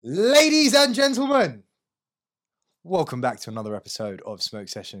Ladies and gentlemen, welcome back to another episode of Smoke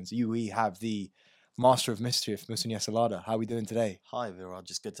Sessions. We have the Master of Mischief, Musunya Salada. How are we doing today? Hi, Viraj.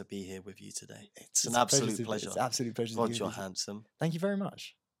 It's good to be here with you today. It's an a absolute pleasure. It's an absolute pleasure. God, you're handsome. Thank you very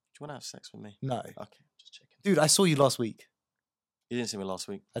much. Do you want to have sex with me? No. Okay, just checking. Dude, I saw you last week. You didn't see me last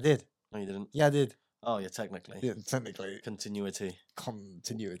week? I did. No, you didn't? Yeah, I did. Oh, yeah, technically. Yeah, technically. Continuity.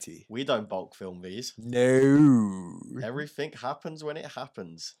 Continuity. We don't bulk film these. No. Everything happens when it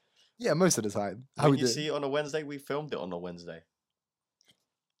happens. Yeah, most of the time. How When we you do? see it on a Wednesday, we filmed it on a Wednesday.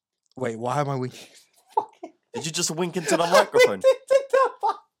 Wait, why am I winking? Did you just wink into the microphone?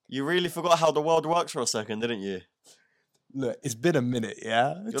 You really forgot how the world works for a second, didn't you? Look, it's been a minute,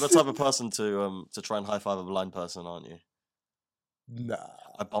 yeah? You're the type of person to try and high five a blind person, aren't you? Nah.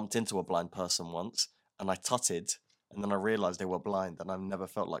 I bumped into a blind person once and I tutted and then I realised they were blind and I've never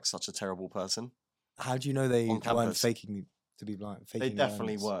felt like such a terrible person. How do you know they On weren't campus. faking to be blind? They Faking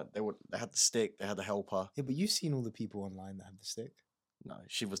definitely blindness? weren't. They had the stick, they had the helper. Yeah, but you've seen all the people online that have the stick. No,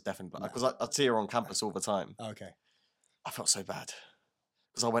 she was definitely blind. No. Because I'd see her on campus all the time. Okay. I felt so bad.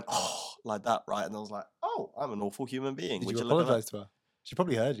 Because I went, oh, like that, right? And I was like, oh, I'm an awful human being. Did Would you look at that? apologize to her? She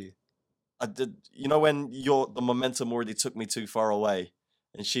probably heard you. I did. You know when the momentum already took me too far away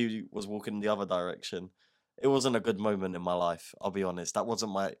and she was walking in the other direction? It wasn't a good moment in my life, I'll be honest. That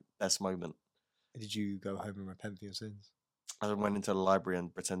wasn't my best moment. Did you go home and repent for your sins? I went into the library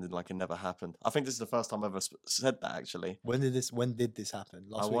and pretended like it never happened. I think this is the first time I've ever said that, actually. When did this happen?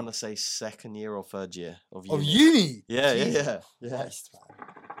 I want to say second year or third year of uni. Of uni? Yeah, Jesus yeah. Christ, man.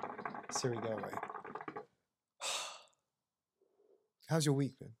 Siri, go away. How's your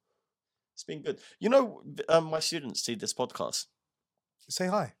week been? It's been good. You know, my students see this podcast. Say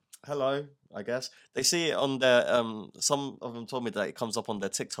hi. Hello, I guess. They see it on their, some of them told me that it comes up on their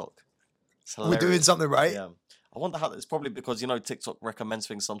TikTok. It's We're doing hilarious. something right? Yeah. I wonder how, it's probably because, you know, TikTok recommends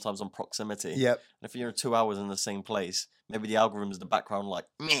things sometimes on proximity. Yep. And if you're 2 hours in the same place, maybe the algorithm is the background like,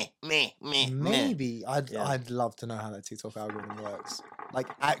 meh. Maybe. Yeah. I'd love to know how that TikTok algorithm works. Like,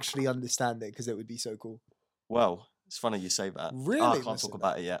 actually understand it, because it would be so cool. Well, it's funny you say that. Really? I can't Listen, talk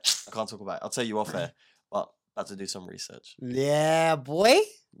about it yet. I can't talk about it. I'll tell you off air, but about to do some research. Yeah, boy.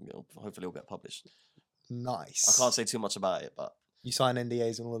 Hopefully it'll get published. Nice. I can't say too much about it, but You sign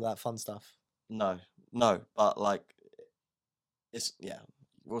NDAs and all of that fun stuff. no, but like, it's, yeah,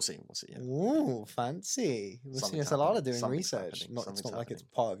 we'll see. Yeah. Ooh, fancy. Something's Musunya Salada happening, doing something's research. happening, It's something's not like it's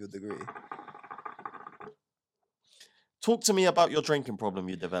happening. part of your degree. Talk to me about your drinking problem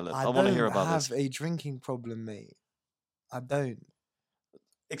you developed. I want to hear about this. I have a drinking problem, mate. I don't.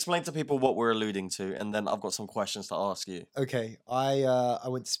 Explain to people what we're alluding to, and then I've got some questions to ask you. Okay, I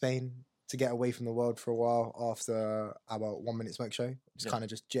went to Spain to get away from the world for a while after our 1 Minute Smoke show. Just Yeah. kind of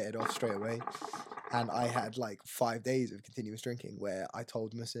just jetted off straight away. And I had like 5 days of continuous drinking where I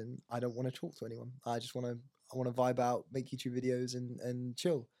told Musin, I don't want to talk to anyone. I want to vibe out, make YouTube videos and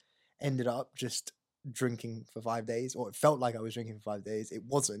chill. Ended up just drinking for 5 days, or it felt like I was drinking for 5 days. It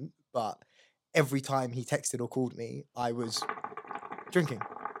wasn't, but every time he texted or called me, I was drinking.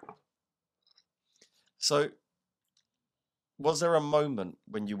 So, was there a moment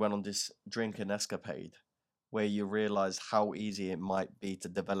when you went on this drinking escapade where you realized how easy it might be to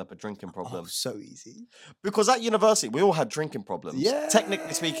develop a drinking problem? Oh, so easy. Because at university, we all had drinking problems. Yeah.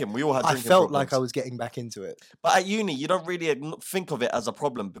 Technically speaking, we all had I drinking felt problems. like I was getting back into it. But at uni, you don't really think of it as a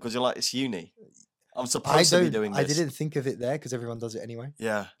problem because you're like, it's uni. I'm supposed to be doing this. I didn't think of it there because everyone does it anyway.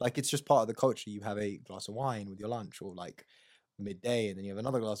 Yeah. Like, it's just part of the culture. You have a glass of wine with your lunch, or like midday, and then you have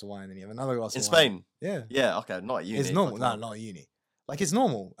another glass of wine, and then you have another glass In of Spain? wine. Yeah. Yeah, okay, not at uni. It's normal. fucking No, hell. not at uni. Like, it's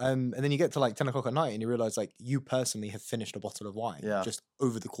normal. And then you get to like 10 o'clock at night and you realize like you personally have finished a bottle of wine Yeah. just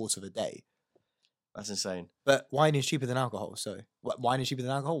over the course of a day. That's insane. But wine is cheaper than alcohol. So wine is cheaper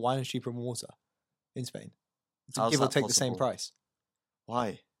than alcohol. Wine is cheaper than water in Spain. It's How's give or that take the same possible? price.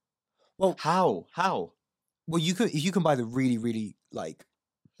 Why? Well, How? Well, you can buy the really, really like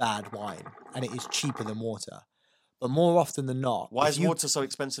bad wine, and it is cheaper than water. But more often than not, Why is water so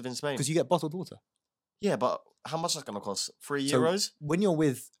expensive in Spain? Because you get bottled water. Yeah, but how much is that going to cost? €3? So when you're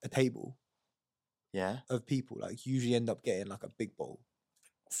with a table Yeah. of people, like you usually end up getting like a big bowl.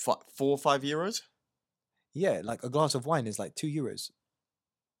 €4 or €5? Yeah, like a glass of wine is like €2.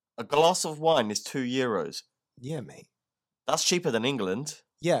 A glass of wine is €2. Yeah, mate. That's cheaper than England.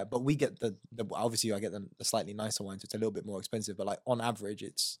 Yeah, but we get the obviously I get the slightly nicer wine, so it's a little bit more expensive. But like on average,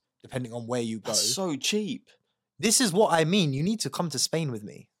 it's depending on where you go. That's so cheap. This is what I mean. You need to come to Spain with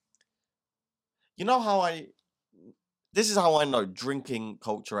me. You know how this is how I know drinking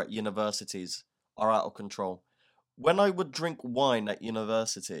culture at universities are out of control. When I would drink wine at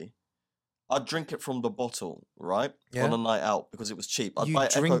university, I'd drink it from the bottle, right? Yeah. On a night out because it was cheap. I'd You buy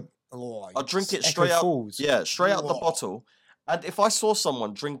drink. Echo. Oh, I'd drink it Echo straight out. Falls. Yeah, straight out the Whoa. bottle. And if I saw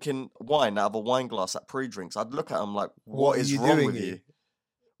someone drinking wine out of a wine glass at pre-drinks, I'd look at them like, What what are is you wrong doing with here? you?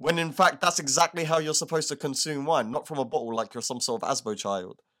 When in fact, that's exactly how you're supposed to consume wine, not from a bottle like you're some sort of Asbo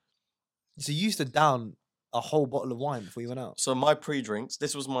child. So you used to down a whole bottle of wine before you went out. So my pre-drinks,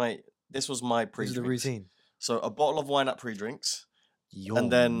 this was my This is the pre-drinks. routine. So a bottle of wine at pre-drinks. You're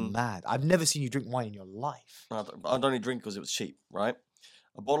then- mad. I've never seen you drink wine in your life. I'd only drink because it was cheap, right?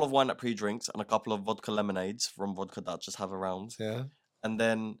 A bottle of wine at pre-drinks and a couple of vodka lemonades from vodka that I just have around. Yeah. And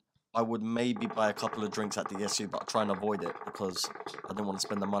then I would maybe buy a couple of drinks at the SU, but I try and avoid it because I didn't want to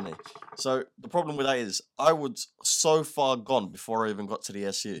spend the money. So the problem with that is I was so far gone before I even got to the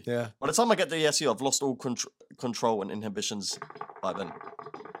SU. Yeah. By the time I get to the SU, I've lost all control and inhibitions by then.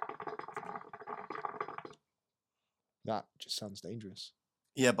 That just sounds dangerous.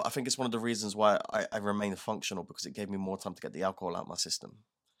 Yeah, but I think it's one of the reasons why I remain functional because it gave me more time to get the alcohol out of my system.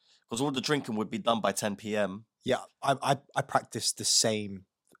 Because all the drinking would be done by 10 p.m. Yeah, I practiced the same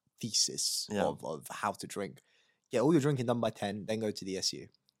thesis Yeah. of how to drink. Get all your drinking done by 10, then go to the SU.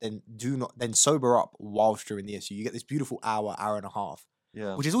 Then sober up whilst you're in the SU. You get this beautiful hour and a half,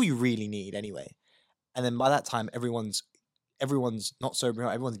 Yeah. which is all you really need anyway. And then by that time, everyone's not sober,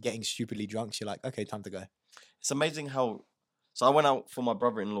 everyone's getting stupidly drunk. So you're like, okay, time to go. It's amazing how. So I went out for my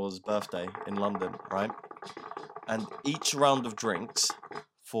brother-in-law's birthday in London, right? And each round of drinks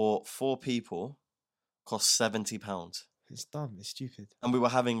for 4 people cost £70. It's dumb. It's stupid. And we were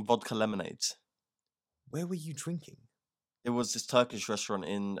having vodka lemonades. Where were you drinking? It was this Turkish restaurant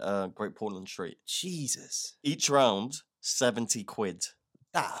in Great Portland Street. Jesus, Each round, 70 quid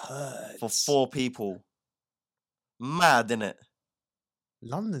that hurts. for 4 people. Mad, innit?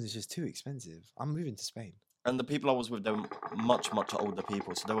 London is just too expensive. I'm moving to Spain. And the people I was with, they were much, much older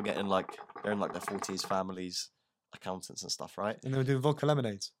people. So they were getting they're in their 40s, families, accountants and stuff, right? And they were doing vodka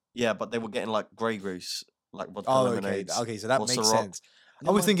lemonades. Yeah, but they were getting Grey Goose, vodka Oh, okay. lemonades. Okay, so that or makes Ciroc. sense. And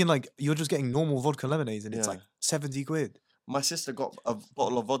I was my- thinking you're just getting normal vodka lemonades and it's Yeah. 70 quid. My sister got a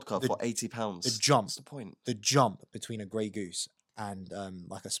bottle of vodka The- for £80. the jump. What's the point? The jump between a Grey Goose and a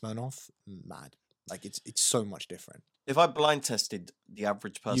Smirnoff, mad. It's so much different. If I blind tested the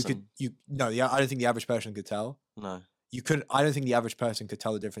average person, I don't think the average person could tell. no, You couldn't. I don't think the average person could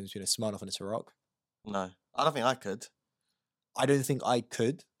tell the difference between a Smirnoff and a Ciroc. no, I don't think I could. I don't think I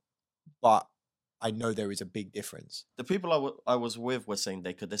could, but I know there is a big difference. The people I was with were saying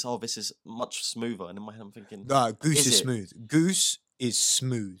they could. They said, "Oh, this is much smoother," and in my head I'm thinking, No, Goose Is is it? smooth. Goose is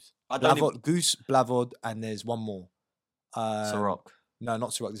smooth. I don't even Goose, Blavod, and there's one more. Ciroc, No,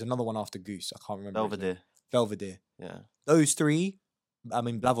 not Ciroc. There's another one after Goose. I can't remember. his name. Belvedere. Belvedere. Yeah, Those three, I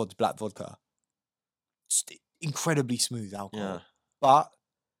mean, Blavod's black vodka. Incredibly smooth alcohol. yeah, But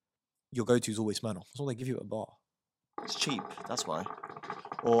your go-to is always Smirnoff. That's all they give you at a bar. it's cheap. That's why.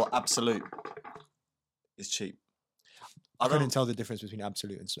 Or Absolute is cheap. I I couldn't don't. tell the difference between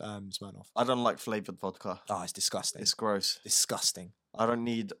Absolute and Smirnoff. I don't like flavored vodka. Oh, it's disgusting. It's gross. disgusting. I don't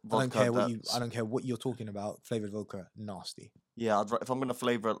need vodka. I don't care what you're talking about. Flavored vodka, nasty. Yeah, if I'm gonna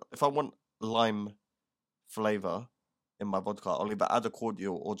flavor, if I want lime flavor in my vodka, I'll either add a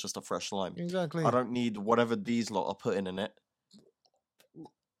cordial or just a fresh lime. Exactly. I don't need whatever these lot are putting in it.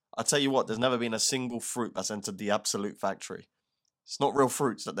 I tell you what, there's never been a single fruit that's entered the Absolute factory. It's not real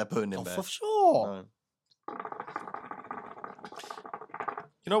fruits that they're putting in Oh, there. for sure. No.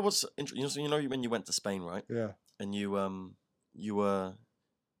 You know what's interesting? You know when you went to Spain, right? Yeah. And you were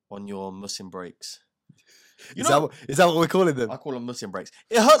on your Muslim breaks. You Is know, that what we're calling them? I call them Muslim breaks.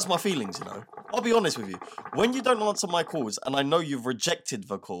 It hurts my feelings, you know. I'll be honest with you. When you don't answer my calls and I know you've rejected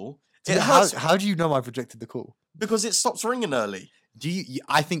the call, it hurts How do you know I've rejected the call? because it stops ringing early. Do you?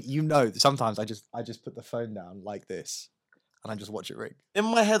 I think you know. That sometimes I just put the phone down like this, and I just watch it ring. In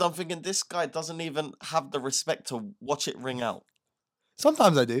my head, I'm thinking this guy doesn't even have the respect to watch it ring out.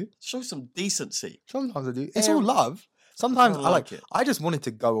 Sometimes I do. Show some decency. Sometimes I do. It's Yeah. all love. Sometimes don't I like it. I just wanted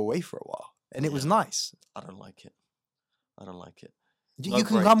to go away for a while, and it was Yeah. nice. I don't like it. I don't like it. You No you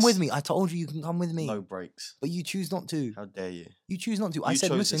can come with breaks. me. I told you you can come with me, No breaks. but you choose not to. How dare you? You choose not to. I You said,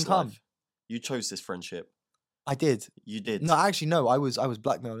 chose listen, this come. life. You chose this friendship. I did. You did. No, actually, no. I was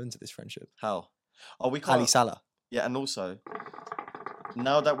blackmailed into this friendship. How? Oh, we Ali can't. Salah. Yeah, and also,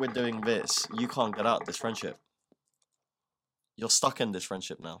 now that we're doing this, you can't get out of this friendship. You're stuck in this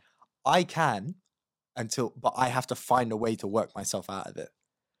friendship now. I can but I have to find a way to work myself out of it.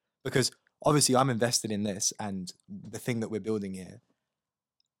 Because obviously I'm invested in this and the thing that we're building here.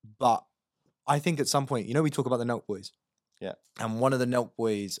 But I think at some point, we talk about the Nelk Boys. Yeah. And one of the Nelk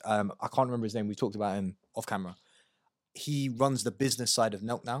Boys, I can't remember his name, we talked about him off camera. He runs the business side of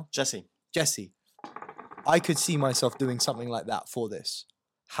Nelk now. Jesse. Jesse, I could see myself doing something like that for this.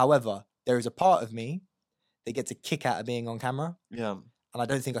 However, there is a part of me that gets a kick out of being on camera, Yeah. and I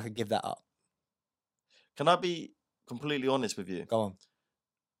don't think I could give that up. Can I be completely honest with you? Go on.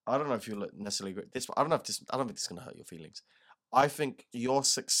 I don't know if you necessarily agree. I don't know if this. I don't think this is gonna hurt your feelings. I think your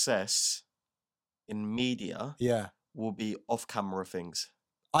success in media Yeah. will be off-camera things.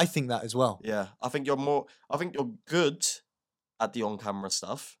 I think that as well. Yeah, I think you're more. I think you're good at the on-camera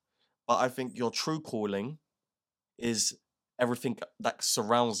stuff, but I think your true calling is everything that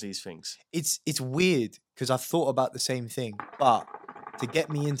surrounds these things. It's weird because I've thought about the same thing, but to get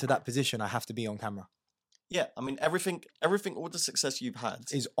me into that position, I have to be on camera. Yeah, I mean everything, all the success you've had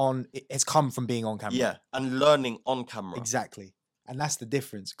It's come from being on camera. Yeah, and learning on camera. Exactly. And that's the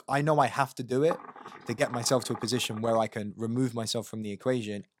difference. I know I have to do it to get myself to a position where I can remove myself from the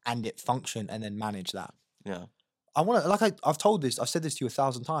equation and it function and then manage that. Yeah. I want to, I've said this to you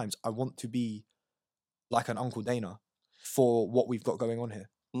 1,000 times. I want to be like an Uncle Dana for what we've got going on here.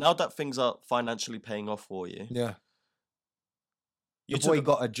 Now that things are financially paying off for you, Yeah. you Your boy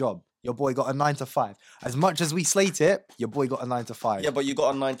got a job. Your boy got a 9 to 5. As much as we slate it, your boy got a 9 to 5. Yeah, but you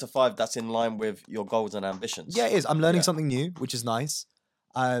got a 9 to 5 that's in line with your goals and ambitions. Yeah, it is. I'm learning Yeah. something new, which is nice.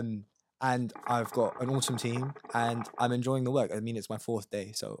 And I've got an awesome team and I'm enjoying the work. I mean, it's my 4th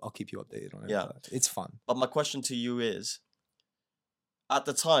day, so I'll keep you updated on it. Yeah. But it's fun. But my question to you is, at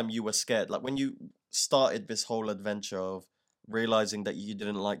the time you were scared, like when you started this whole adventure of realizing that you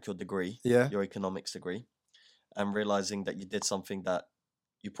didn't like your degree, Yeah. your economics degree, and realizing that you did something that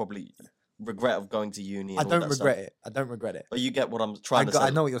you probably regret of going to uni. I don't regret it. I don't regret it. But you get what I'm trying to say. I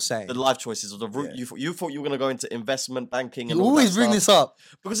know what you're saying. The life choices, or the route Yeah. you thought you were going to go into investment banking. And You all always that bring stuff. this up.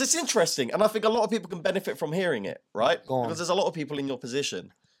 Because it's interesting, and I think a lot of people can benefit from hearing it, right? Go on. Because there's a lot of people in your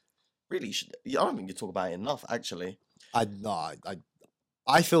position. Really, you should. I don't think you talk about it enough, actually. I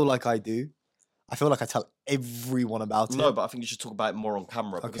feel like I do. I feel like I tell everyone about No, it. but I think you should talk about it more on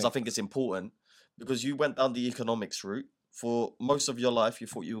camera because Okay. I think it's important. Because you went down the economics route for most of your life. You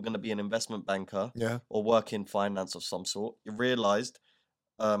thought you were going to be an investment banker Yeah. or work in finance of some sort. You realized,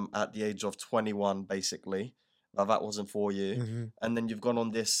 at the age of 21, basically, that wasn't for you. Hmm. And then you've gone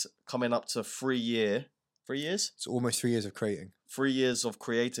on this coming up to 3 years. It's almost 3 years of creating. 3 years of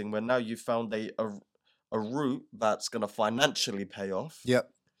creating, where now you found a route that's going to financially pay off.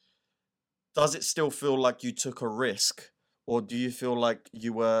 Yep. Does it still feel like you took a risk, or do you feel like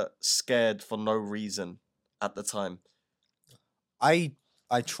you were scared for no reason at the time? I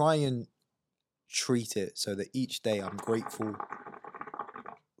try and treat it so that each day I'm grateful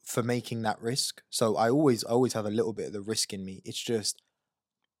for making that risk. So I always have a little bit of the risk in me. It's just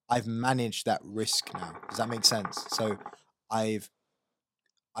I've managed that risk now. Does that make sense? So I've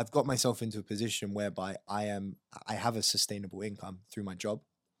got myself into a position whereby I have a sustainable income through my job.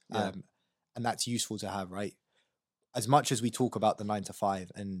 Yeah. And that's useful to have, right? As much as we talk about the 9 to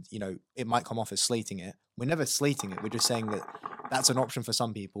 5 and, it might come off as slating it, we're never slating it. We're just saying that that's an option for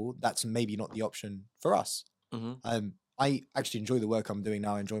some people. That's maybe not the option for us. Mm-hmm. I actually enjoy the work I'm doing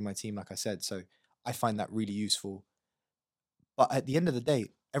now. I enjoy my team, like I said. So I find that really useful. But at the end of the day,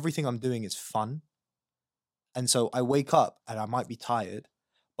 everything I'm doing is fun. And so I wake up and I might be tired,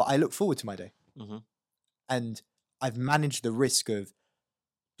 but I look forward to my day. Mm-hmm. And I've managed the risk of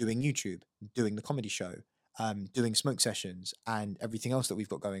doing YouTube, doing the comedy show, doing smoke sessions, and everything else that we've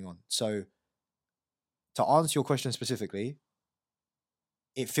got going on. So to answer your question specifically,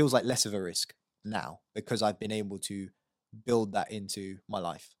 it feels like less of a risk now because I've been able to build that into my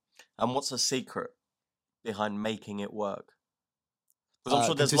life. And what's the secret behind making it work? Because I'm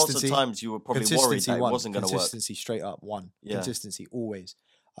sure there's lots of Consistency. times you were probably worried that it one. wasn't going to work. Consistency, straight up, one. Yeah. Consistency, always.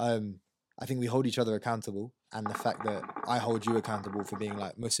 I think we hold each other accountable, and the fact that I hold you accountable for being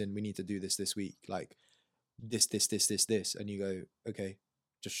like, Musin, we need to do this week, like this, and you go, okay,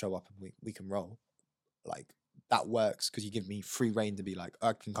 just show up and we can roll. Like that works because you give me free reign to be like,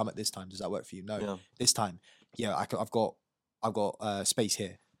 I can come at this time. Does that work for you? No, Yeah. this time, yeah, I've got space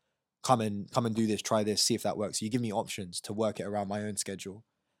here. Come and do this, try this, see if that works. So you give me options to work it around my own schedule.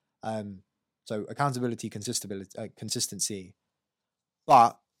 So accountability, consistency,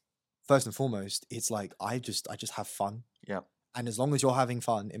 but first and foremost, it's like I just have fun. Yeah. And as long as you're having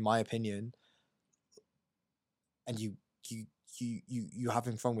fun, in my opinion, and you're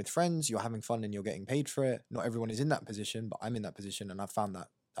having fun with friends, you're having fun and you're getting paid for it. Not everyone is in that position, but I'm in that position and I've found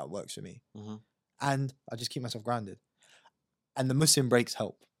that works for me. Mm-hmm. And I just keep myself grounded. And the Musin breaks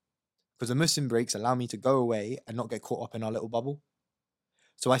help. Because the Musin breaks allow me to go away and not get caught up in our little bubble.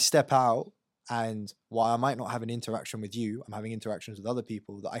 So I step out, and while I might not have an interaction with you, I'm having interactions with other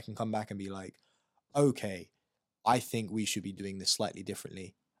people that I can come back and be like, okay, I think we should be doing this slightly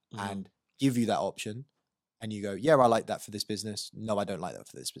differently. Mm-hmm. And give you that option, and you go, yeah, I like that for this business. No, I don't like that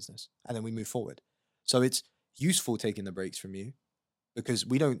for this business. And then we move forward. So it's useful taking the breaks from you because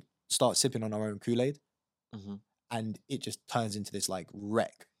we don't start sipping on our own Kool-Aid Hmm. and it just turns into this like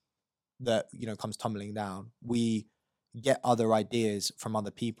wreck that, comes tumbling down. We get other ideas from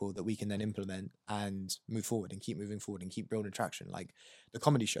other people that we can then implement and move forward and keep moving forward and keep building traction, like the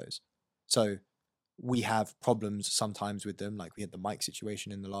comedy shows. So we have problems sometimes with them, like we had the mic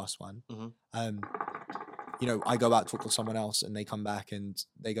situation in the last one. Hmm. I go out, talk to someone else, and they come back and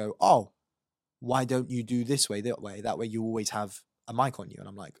they go, oh, why don't you do this way, that way? That way you always have a mic on you. And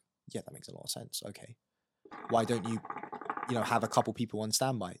I'm like, yeah, that makes a lot of sense. Okay. Why don't you, have a couple people on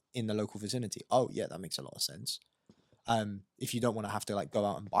standby in the local vicinity? Oh, yeah, that makes a lot of sense. If you don't want to have to like go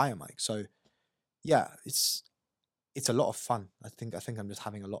out and buy a mic. So yeah, it's a lot of fun. I think I'm just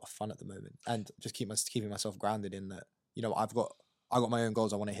having a lot of fun at the moment and just keeping myself grounded in that, I got my own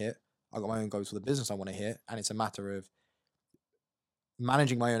goals I want to hit. I got my own goals for the business I want to hit. And it's a matter of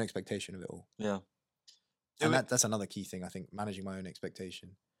managing my own expectation of it all. Yeah. And that's another key thing, I think, managing my own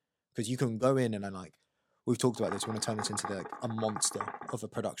expectation. Because you can go in and I'm like, we've talked about this, we want to turn this into like a monster of a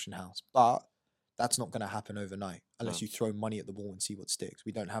production house. But that's not going to happen overnight unless you throw money at the wall and see what sticks.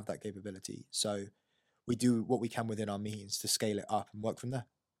 We don't have that capability. So we do what we can within our means to scale it up and work from there.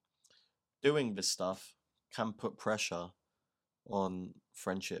 Doing this stuff can put pressure on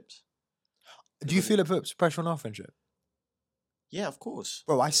friendships. Do you feel it puts pressure on our friendship? Yeah, of course.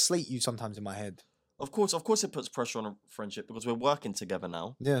 Bro, I slate you sometimes in my head. Of course it puts pressure on a friendship because we're working together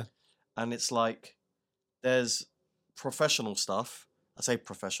now. Yeah. And it's like there's professional stuff. I say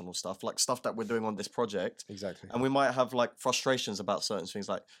professional stuff, like stuff that we're doing on this project. Exactly. And we might have like frustrations about certain things.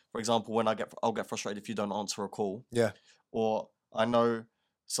 Like, for example, I'll get frustrated if you don't answer a call. Yeah. Or I know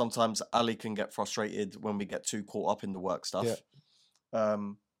sometimes Ali can get frustrated when we get too caught up in the work stuff. Yeah.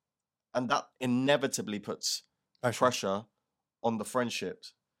 And that inevitably puts pressure on the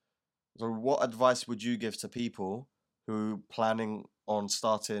friendships. So what advice would you give to people who planning on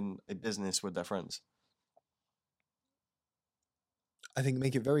starting a business with their friends? I think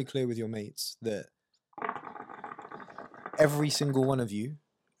make it very clear with your mates that every single one of you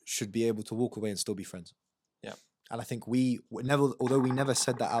should be able to walk away and still be friends. Yeah. And I think although we never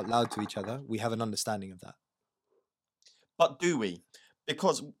said that out loud to each other, we have an understanding of that. But do we?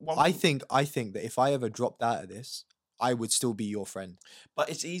 Because I think that if I ever dropped out of this, I would still be your friend. But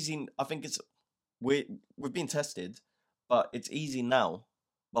it's easy. I think we've been tested, but it's easy now.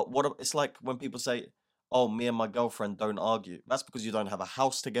 But it's like when people say, "Oh, me and my girlfriend don't argue." That's because you don't have a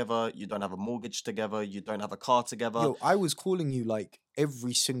house together, you don't have a mortgage together, you don't have a car together. Yo, I was calling you like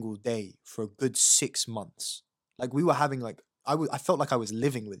every single day for a good 6 months. Like we were having like I felt like I was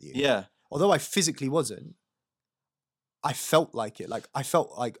living with you. Yeah. Although I physically wasn't, I felt like it. Like I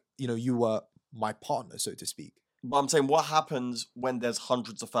felt like, you were my partner, so to speak. But I'm saying, what happens when there's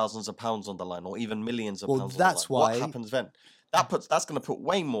hundreds of thousands of pounds on the line, or even millions of pounds on the line? That's why. What happens then? That's going to put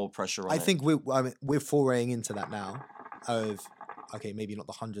way more pressure on I it. think we're foraying into that now. Of okay, maybe not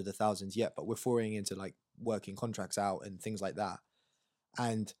the hundreds of thousands yet, but we're foraying into like working contracts out and things like that.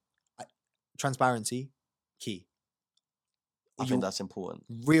 And transparency, key. I think that's important.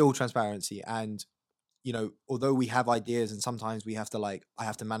 Real transparency, and although we have ideas and sometimes we have to I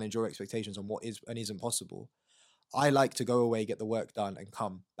have to manage your expectations on what is and isn't possible. I like to go away, get the work done, and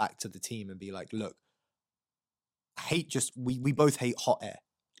come back to the team and be like, look, we both hate hot air.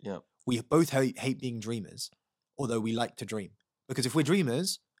 Yeah. We both hate being dreamers, although we like to dream. Because if we're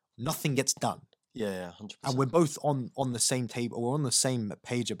dreamers, nothing gets done. Yeah, 100%. And we're both on the same table, we're on the same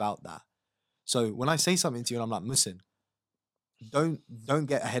page about that. So when I say something to you and I'm like, listen, don't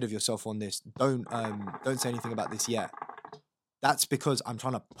get ahead of yourself on this. Don't say anything about this yet. That's because I'm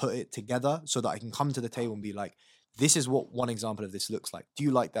trying to put it together so that I can come to the table and be like, this is what one example of this looks like. Do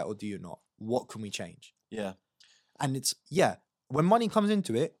you like that or do you not? What can we change? Yeah. And when money comes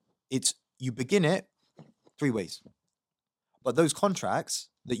into it, you begin it 3 ways. But those contracts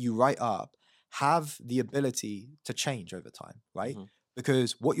that you write up have the ability to change over time, right? Mm-hmm.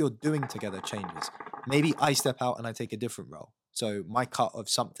 Because what you're doing together changes. Maybe I step out and I take a different role. So my cut of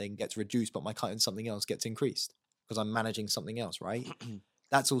something gets reduced, but my cut in something else gets increased because I'm managing something else, right?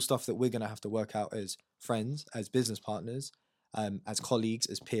 That's all stuff that we're going to have to work out as friends, as business partners, as colleagues,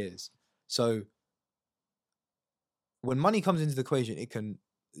 as peers. So when money comes into the equation, it can,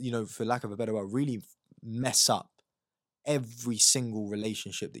 for lack of a better word, really mess up every single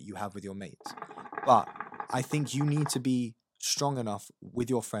relationship that you have with your mates. But I think you need to be strong enough with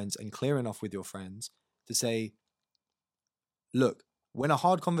your friends and clear enough with your friends to say, look, when a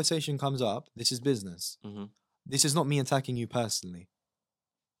hard conversation comes up, this is business. Mm-hmm. This is not me attacking you personally.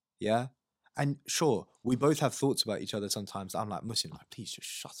 Yeah? And sure, we both have thoughts about each other sometimes. I'm like, Muslim, like, please just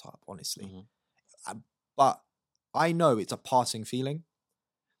shut up, honestly. Mhm. But I know it's a passing feeling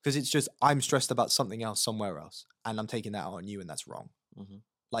because it's just I'm stressed about something else somewhere else, and I'm taking that out on you, and that's wrong. Mhm.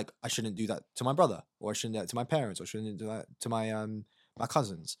 Like I shouldn't do that to my brother, or I shouldn't do that to my parents, or I shouldn't do that to my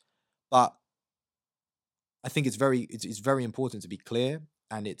cousins. But I think it's very important to be clear,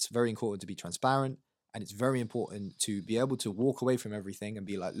 and it's very important to be transparent, and it's very important to be able to walk away from everything and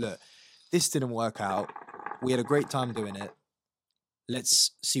be like, look, this didn't work out. We had a great time doing it.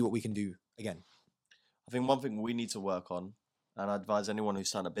 Let's see what we can do again. I think one thing we need to work on, and I advise anyone who's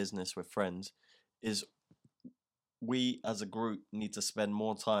starting a business with friends, is we as a group need to spend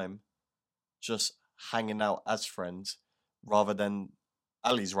more time just hanging out as friends rather than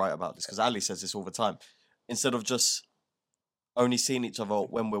Ali's right about this because Ali says this all the time. Instead of just only seeing each other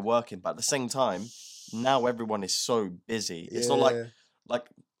when we're working, but at the same time, now everyone is so busy. It's not like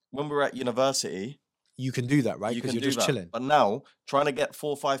when we were at university, you can do that, right? you Because can you're do just that. chilling. But now trying to get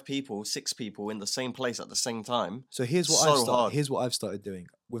 4 or 5 people, 6 people in the same place at the same time. So here's what hard. Here's what I've started doing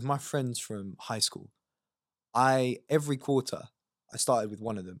with my friends from high school. Every quarter I started with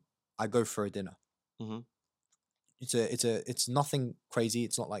one of them. I go for a dinner. Mhm. It's nothing crazy.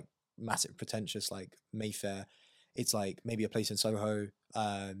 It's not like massive pretentious like Mayfair. It's like maybe a place in Soho,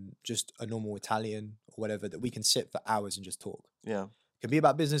 just a normal Italian or whatever that we can sit for hours and just talk. Yeah. Can be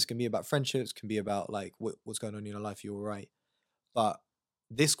about business, can be about friendships, can be about like what's going on in your life. You're all right. But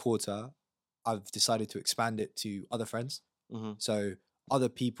this quarter, I've decided to expand it to other friends. Mhm. So other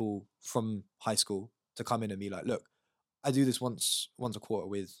people from high school to come in and be like, look, I do this once a quarter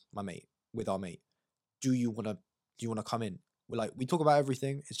with our mate. Do you wanna come in? We talk about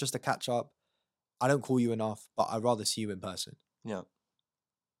everything. It's just a catch up. I don't call you enough, but I'd rather see you in person. Yeah.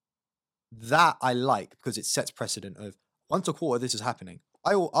 That I like because it sets precedent of once a quarter this is happening.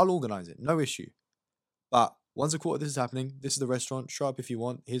 I'll organize it, no issue. But once a quarter this is happening. This is the restaurant. Show up if you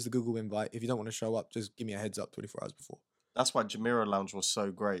want. Here's the Google invite. If you don't want to show up, just give me a heads up 24 hours before. That's why Jamira Lounge was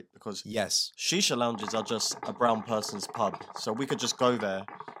so great because Yes, shisha lounges are just a brown person's pub. So we could just go there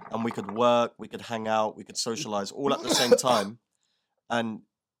and we could work, we could hang out, we could socialize all at the same time and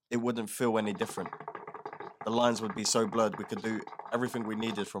it wouldn't feel any different. The lines would be so blurred, we could do everything we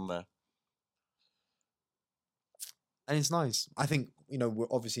needed from there. and it's nice. I think we're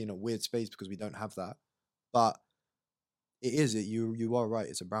obviously in a weird space because we don't have that, but it is it. You are right.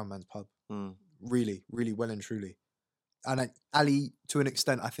 It's a brown man's pub. Mm. Really, really well and truly. And Ali, to an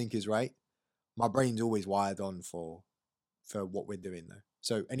extent, I think is right. My brain's always wired on for what we're doing though.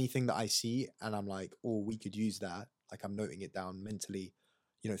 So anything that I see and I'm like, oh, we could use that. Like I'm noting it down mentally,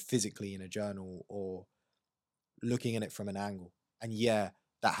 physically in a journal or looking at it from an angle. And yeah,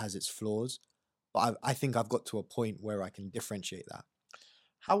 that has its flaws, but I think I've got to a point where I can differentiate that.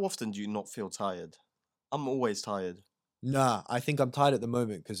 How often do you not feel tired? I'm always tired. Nah, I think I'm tired at the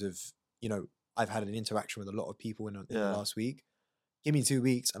moment because of, I've had an interaction with a lot of people in the last week. Give me 2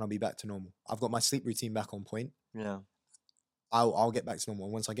 weeks and I'll be back to normal. I've got my sleep routine back on point. Yeah. I'll get back to normal.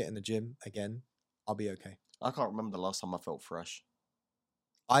 And once I get in the gym again, I'll be okay. I can't remember the last time I felt fresh.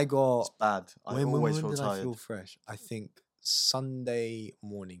 It's bad. I always feel did tired. I feel fresh? I think Sunday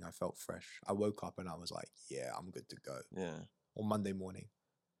morning I felt fresh. I woke up and I was like, yeah, I'm good to go. Yeah. Or Monday morning.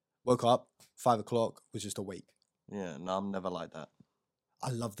 Woke up, 5 o'clock, was just awake. Yeah, no, I'm never like that. I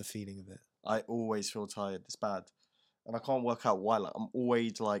love the feeling of it. I always feel tired. It's bad. And I can't work out why. Like I'm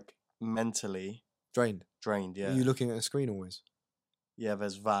always like mentally Drained. yeah. Are you looking at a screen always? Yeah,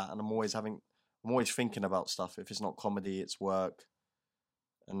 there's that. And I'm always thinking about stuff. If it's not comedy, it's work.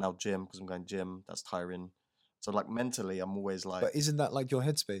 And now gym, because I'm going gym. That's tiring. So like mentally, I'm always like. But isn't that like your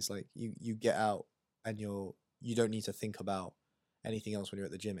headspace? Like you get out and you don't need to think about anything else when you're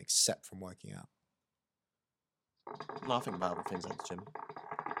at the gym except from working out. No, I think about other things at the gym.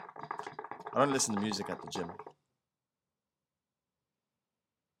 I don't listen to music at the gym.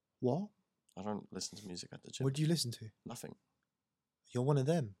 What? I don't listen to music at the gym. What do you listen to? Nothing. You're one of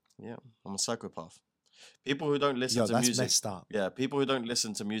them. Yeah, I'm a psychopath. People who don't listen to that's music. Messed up. Yeah, people who don't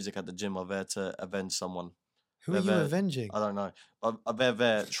listen to music at the gym are there to avenge someone. Who are you avenging? I don't know. They're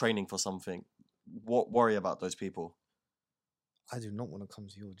there training for something. Worry about those people. I do not want to come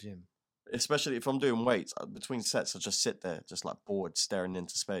to your gym. Especially if I'm doing weights. Between sets, I just sit there, just like bored, staring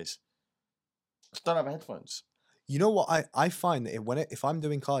into space. I just don't have headphones. You know what? I find that if I'm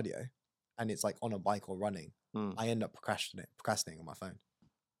doing cardio and it's like on a bike or running, I end up procrastinating on my phone.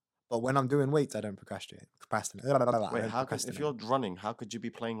 But when I'm doing weights, I don't procrastinate. Wait, if you're running, how could you be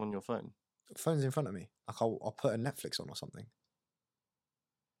playing on your phone? Phone's in front of me. Like I'll put a Netflix on or something.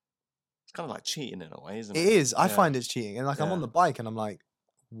 It's kind of like cheating in a way, isn't it? It is. I find it's cheating. And like I'm on the bike and I'm like,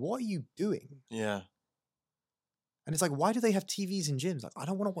 what are you doing? Yeah. And it's like, why do they have TVs in gyms? Like, I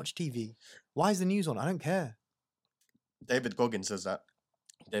don't want to watch TV. Why is the news on? I don't care. David Goggins says that.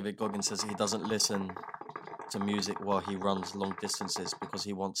 David Goggins says he doesn't listen to music while he runs long distances because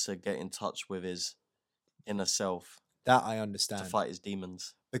he wants to get in touch with his inner self That I to understand. fight his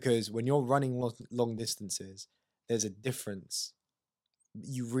demons. Because when you're running long distances, there's a difference.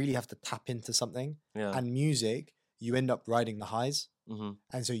 You really have to tap into something. Yeah. And music, you end up riding the highs. Mm-hmm.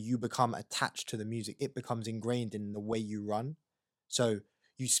 And so you become attached to the music. It becomes ingrained in the way you run. So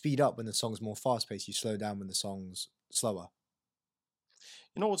you speed up when the song's more fast paced. You slow down when the song's slower.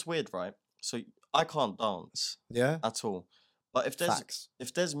 You know what's weird, right? So I can't dance Yeah? at all. But Facts.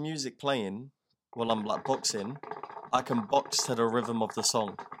 if there's music playing while I'm like boxing, I can box to the rhythm of the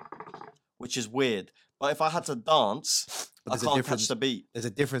song, which is weird. But if I had to dance, But I there's a can't difference. catch the beat. There's a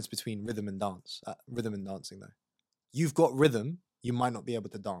difference between rhythm and dance. Rhythm and dancing, though. You've got rhythm, you might not be able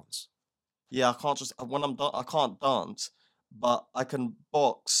to dance. Yeah, I can't just when I can't dance, but I can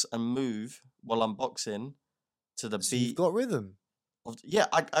box and move while I'm boxing to the So beat. you've got rhythm. Yeah,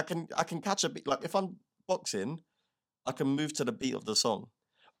 I can catch a beat. Like if I'm boxing, I can move to the beat of the song.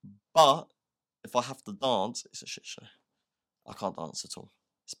 But if I have to dance, it's a shit show. I can't dance at all.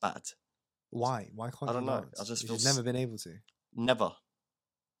 It's bad. Why? Why can't I don't you know. dance? I just You've feel never been able to. Never.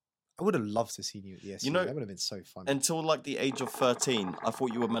 I would have loved to see you at the SU. know, that would have been so fun. Until like the age of 13, I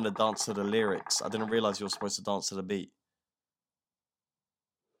thought you were meant to dance to the lyrics. I didn't realize you were supposed to dance to the beat.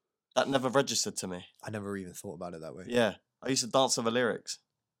 That never registered to me. I never even thought about it that way. Yeah. I used to dance to the lyrics.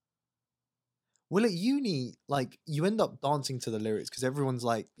 Well, at uni, like, you end up dancing to the lyrics because everyone's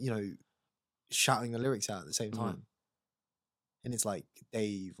like, shouting the lyrics out at the same Mhm. time. And it's like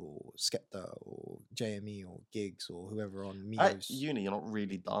Dave or Skepta or JME or Gigs or whoever on At Migos. uni, you're not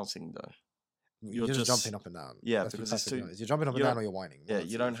really dancing though. You're just jumping up and down. Yeah, Let's be because it's perfectly too- honest. You're jumping up and you down don't- or you're whining. Yeah, One of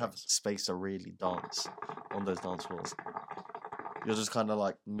the you two don't have things. space to really dance on those dance floors. You're just kind of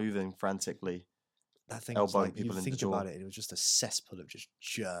like moving frantically. That thing was elbowing like, you people in the think jaw. about it, and it was just a cesspool of just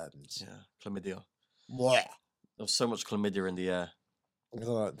germs. Yeah, chlamydia. What? There was so much chlamydia in the air.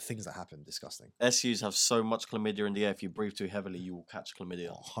 The things that happen, disgusting. SUs have so much chlamydia in the air. If you breathe too heavily, you will catch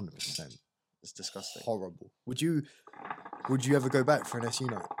chlamydia. 100%. It's disgusting. Horrible. Would you ever go back for an SU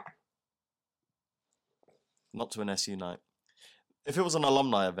night? Not to an SU night. If it was an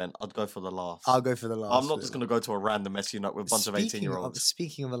alumni event, I'd go for the laughs. I'll go for the last. I'm not just going to go to a random SU night with a bunch of 18-year-olds.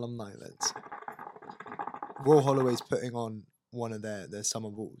 Speaking of alumni events, Royal Holloway's putting on one of their summer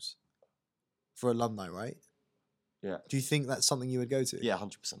balls for alumni, right? Yeah. Do you think that's something you would go to? Yeah,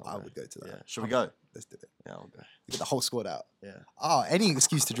 100%. I would go to that. Yeah. Should we go? Let's do it. Yeah, I'll go. Get the whole squad out. Yeah. Oh, any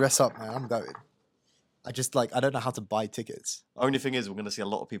excuse to dress up, man. I'm going. I don't know how to buy tickets. Only thing is, we're going to see a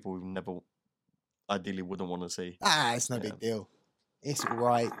lot of people we never ideally wouldn't want to see. It's no Yeah. big deal. It's all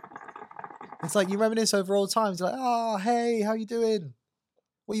right. It's like you reminisce over old times. You're like, oh, hey, how you doing?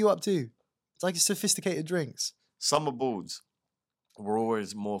 What are you up to? It's like sophisticated drinks. Summer balls were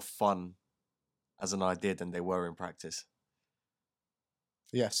always more fun as an idea than they were in practice.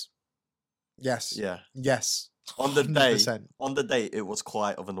 Yes. Yes. Yeah. Yes. On the day, 100%. it was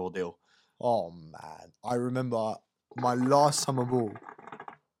quite of an ordeal. Oh man, I remember my last summer ball.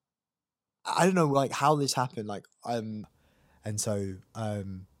 I don't know like how this happened. And so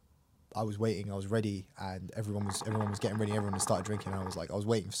I was waiting. I was ready, and everyone was getting ready. Everyone had started drinking. And I was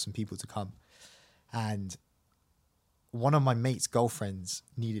waiting for some people to come, and one of my mate's girlfriends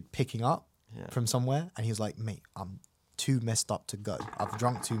needed picking up Yeah. from somewhere, and he was like, "Mate, I'm too messed up to go. I've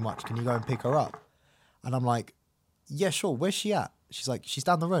drunk too much. Can you go and pick her up?" And I'm like, "Yeah, sure. Where's she at?" She's like, "She's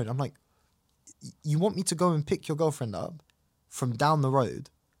down the road." I'm like, "You want me to go and pick your girlfriend up from down the road?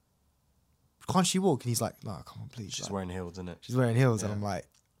 Can't she walk?" And he's like, "No, come on, please." She's like, wearing heels, isn't it? she's wearing heels. And Yeah. I'm like,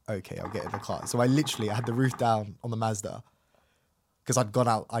 "Okay, I'll get in the car." So I had the roof down on the Mazda because I'd gone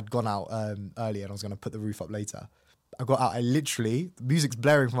out earlier and I was going to put the roof up later. I got out. The music's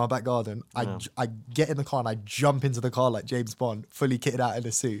blaring from our back garden. Yeah. I get in the car and I jump into the car like James Bond, fully kitted out in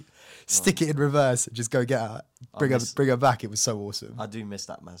a suit, stick it in reverse, and just go get her, bring her back. It was so awesome. I do miss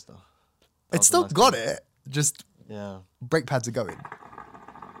that Mazda. That It's was a still nice got car. it. Just Yeah. brake pads are going.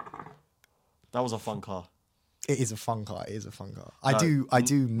 That was a fun car. It is a fun car. It is a fun car. No, I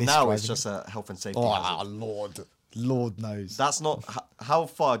do miss Now driving it's just it. a health and safety Oh hazard. Lord knows. That's not... How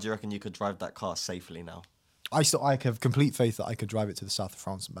far do you reckon you could drive that car safely now? I have complete faith that I could drive it to the south of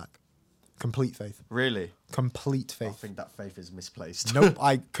France and back. Complete faith. Really? Complete I faith. think that faith is misplaced. Nope.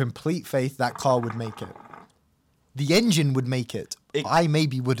 Complete faith that car would make it. The engine would make it. I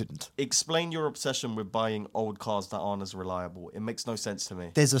maybe wouldn't. Explain your obsession with buying old cars that aren't as reliable. It makes no sense to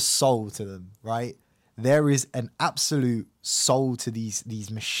me. There's a soul to them, right? there is an absolute soul to these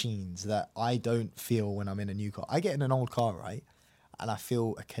machines that I don't feel when I'm in a new car. I get in an old car, right? And I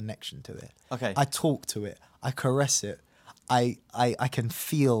feel a connection to it. Okay. I talk to it. I caress it. I can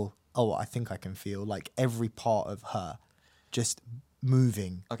feel, I think I can feel like every part of her just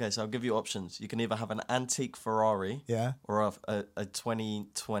moving. Okay, so I'll give you options. You can either have an antique Ferrari, Yeah. or a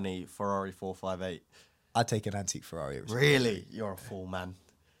 2020 Ferrari 458. I'd take an antique Ferrari. Really? You're a fool, man.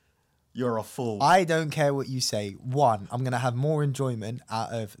 You're a fool. I don't care what you say. One, I'm going to have more enjoyment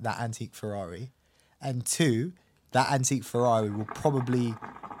out of that antique Ferrari. And two, that antique Ferrari will probably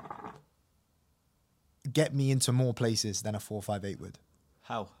get me into more places than a 458 would.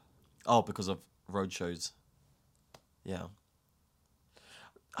 How? Oh, because of road shows. Yeah.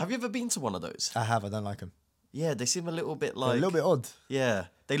 Have you ever been to one of those? I have. I don't like them. Yeah, they seem a little bit They're like... a little bit odd. Yeah,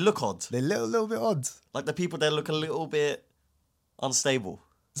 they look odd. They're a little bit odd. Like the people there look a little bit unstable.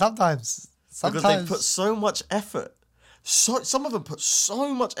 Sometimes. Because they put so much effort. Some of them put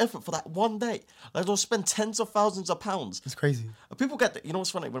so much effort for that one day. Like they'll spend tens of thousands of pounds. It's crazy. And people get... You know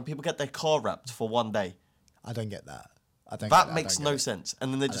what's funny? When people get their car wrapped for one day. I don't get that. That makes no sense.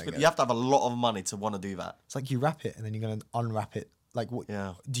 And then they just... You have to have a lot of money to want to do that. It's like you wrap it and then you're going to unwrap it. Like, what?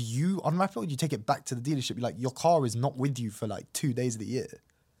 Yeah. Do you unwrap it or do you take it back to the dealership? You're like, your car is not with you for like 2 days of the year.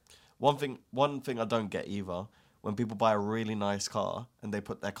 One thing I don't get either, when people buy a really nice car and they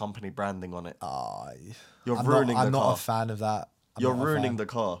put their company branding on it. You're ruining the car. I'm not a fan of that. You're ruining the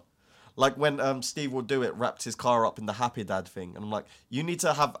car. Like when Steve Will Do It wrapped his car up in the Happy Dad thing. And I'm like, you need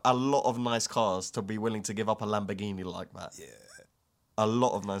to have a lot of nice cars to be willing to give up a Lamborghini like that. Yeah. A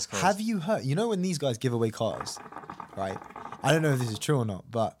lot of nice cars. Have you heard? You know when these guys give away cars, right? I don't know if this is true or not,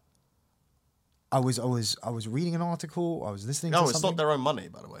 but I was reading an article. I was listening to something. No, it's not their own money,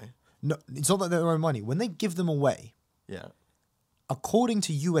 by the way. No, it's not their own money. When they give them away, yeah, according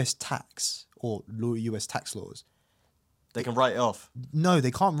to US tax or US tax laws, they can write it off. No,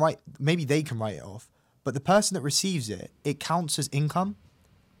 they can't write. Maybe they can write it off, but the person that receives it, it counts as income.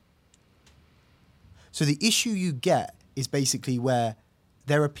 So the issue you get is basically where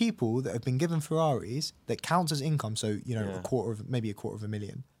there are people that have been given Ferraris that counts as income. So, you know, maybe a quarter of a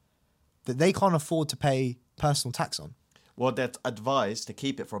million that they can't afford to pay personal tax on. Well, they're advised to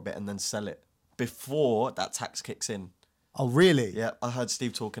keep it for a bit and then sell it before that tax kicks in. Oh, really? Yeah, I heard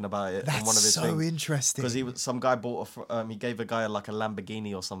Steve talking about it That's on one of his so things. interesting. Because some guy bought he gave a guy like a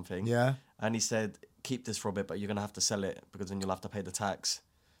Lamborghini or something. Yeah. And he said, keep this for a bit, but you're going to have to sell it because then you'll have to pay the tax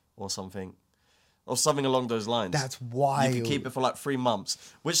or something. Or something along those lines. That's wild. You can keep it for like 3 months,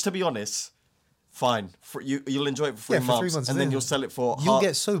 which to be honest, fine. You'll enjoy it for 3 months, 3 months, and then you'll sell it for... You'll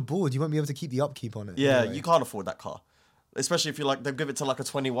get so bored, you won't be able to keep the upkeep on it. Yeah, anyway. you can't afford that car. Especially if you like, they'll give it to like a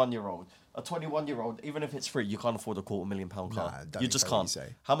 21-year-old. A 21-year-old, even if it's free, you can't afford a £250,000 car. Nah, don't you just care what can't. you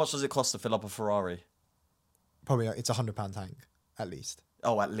say. How much does it cost to fill up a Ferrari? Probably it's £100 tank, at least.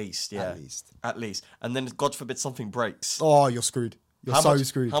 Oh, at least, yeah. At least. And then, God forbid, something breaks. Oh, you're screwed. You're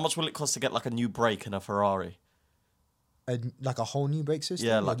screwed. How much will it cost to get like a new brake in a Ferrari? Like a whole new brake system?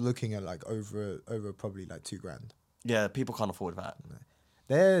 Yeah, like looking at like over probably like $2,000. Yeah, people can't afford that.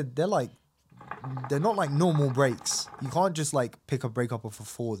 They're not like normal brakes. You can't just like pick a brake up off a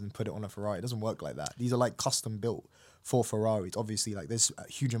Ford and put it on a Ferrari. It doesn't work like that. These are like custom built for Ferraris. Obviously, like there's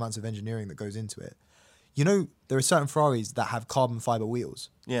huge amounts of engineering that goes into it. You know, there are certain Ferraris that have carbon fiber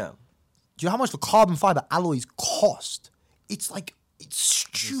wheels. Yeah. Do you know how much the carbon fiber alloys cost? It's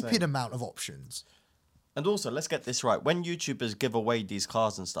stupid insane. amount of options. And also, let's get this right. When YouTubers give away these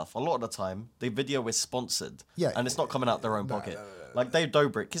cars and stuff, a lot of the time, the video is sponsored. Yeah. And it's not coming out their own pocket. No. Like Dave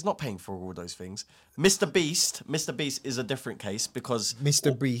Dobrik, he's not paying for all those things. Mr. Beast is a different case because...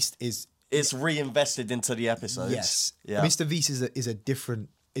 Mr. Beast is... It's reinvested into the episodes. Yes. Yeah. Mr. Beast is a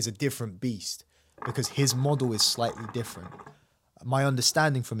different beast because his model is slightly different. My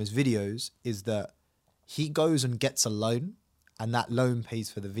understanding from his videos is that he goes and gets a loan and that loan pays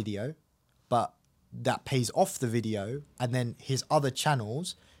for the video, but that pays off the video and then his other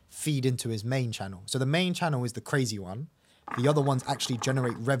channels feed into his main channel. So the main channel is the crazy one. The other ones actually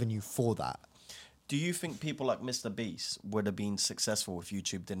generate revenue for that. Do you think people like Mr. Beast would have been successful if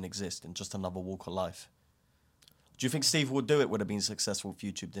YouTube didn't exist in just another walk of life? Do you think Steve Would Do It would have been successful if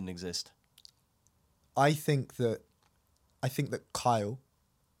YouTube didn't exist? I think that Kyle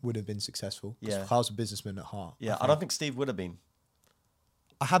would have been successful. Yeah. Kyle's a businessman at heart. Yeah, I don't think Steve would have been.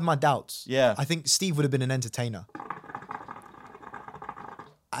 I have my doubts. Yeah. I think Steve would have been an entertainer.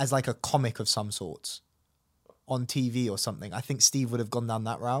 As like a comic of some sorts. On TV or something. I think Steve would have gone down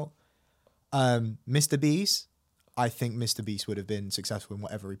that route. Mr. Beast, I think Mr. Beast would have been successful in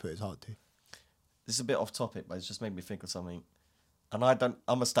whatever he put his heart to. This is a bit off topic, but it's just made me think of something. and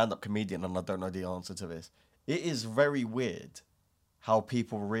I'm a stand-up comedian and I don't know the answer to this. It is very weird how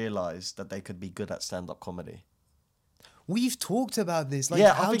people realize that they could be good at stand-up comedy. We've talked about this. Like,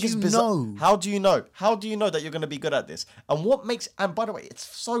 Yeah, I how think do it's you bizarre. know? How do you know? How do you know that you're going to be good at this? And by the way, it's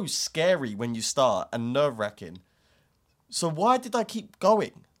so scary when you start and nerve-wracking. So why did I keep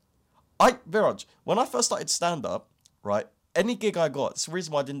going? Viraj, when I first started stand-up, right, any gig I got, it's the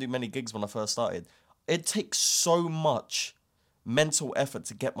reason why I didn't do many gigs when I first started. It takes so much mental effort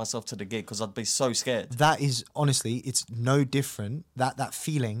to get myself to the gig because I'd be so scared. That is, honestly, it's no different. That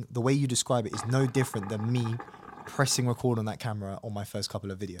feeling, the way you describe it, is no different than me pressing record on that camera on my first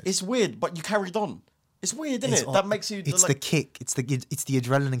couple of videos. It's weird, but you carried on. It's weird, isn't it? That makes you... It's the kick. It's the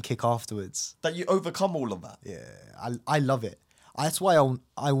adrenaline kick afterwards. That you overcome all of that. Yeah, I love it. That's why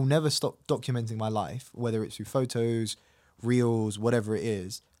I will never stop documenting my life, whether it's through photos, reels, whatever it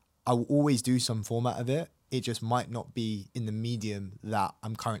is. I will always do some format of it. It just might not be in the medium that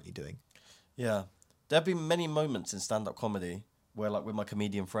I'm currently doing. Yeah. There have been many moments in stand-up comedy where, like, with my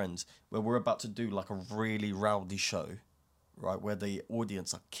comedian friends, where we're about to do, like, a really rowdy show, right, where the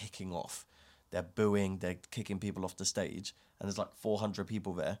audience are kicking off. They're booing, they're kicking people off the stage, and there's, like, 400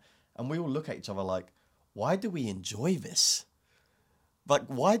 people there. And we all look at each other like, why do we enjoy this? Like,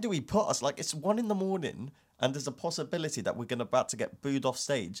 why do we put us... Like, it's 1 a.m, and there's a possibility that we're about to get booed off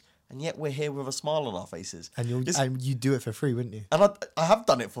stage, and yet we're here with a smile on our faces. And you do it for free, wouldn't you? And I have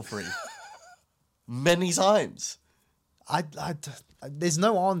done it for free. Many times. There's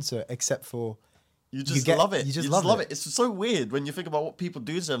no answer except for... You just love it. You just love it. It's so weird when you think about what people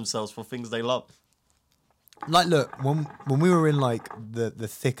do to themselves for things they love. Like, look, when we were in, like, the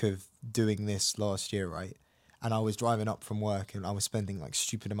thick of doing this last year, right? And I was driving up from work and I was spending, like,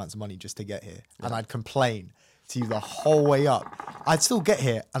 stupid amounts of money just to get here. Yeah. And I'd complain to you the whole way up. I'd still get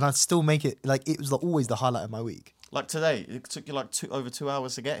here and I'd still make it, like, it was always the highlight of my week. Like today, it took you, like, over 2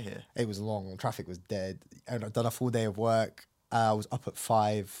 hours to get here. It was long. Traffic was dead. And I'd done a full day of work. I was up at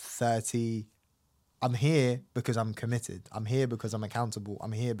 5:30. I'm here because I'm committed. I'm here because I'm accountable.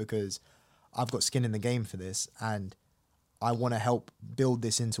 I'm here because I've got skin in the game for this and I want to help build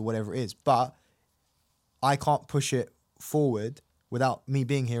this into whatever it is. But I can't push it forward without me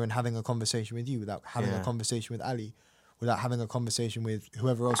being here and having a conversation with you, without having a conversation with Ali, without having a conversation with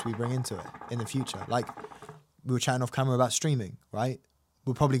whoever else we bring into it in the future. Like, we were chatting off camera about streaming, right?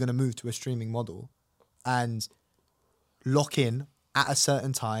 We're probably going to move to a streaming model and lock in at a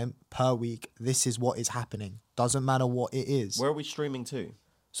certain time per week. This is what is happening. Doesn't matter what it is. Where are we streaming to?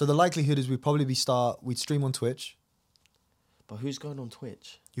 So the likelihood is we'd stream on Twitch. But who's going on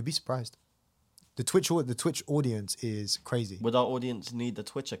Twitch? You'd be surprised. The Twitch audience is crazy. Would our audience need a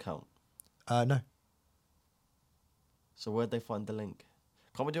Twitch account? No. So where'd they find the link?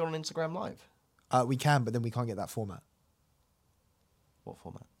 Can't we do it on Instagram Live? We can, but then we can't get that format. What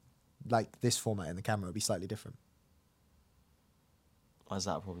format? Like this format in the camera would be slightly different. Why is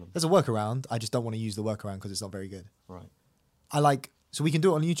that a problem? There's a workaround. I just don't want to use the workaround because it's not very good. Right. So we can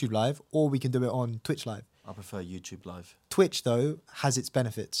do it on YouTube Live or we can do it on Twitch Live. I prefer YouTube Live. Twitch, though, has its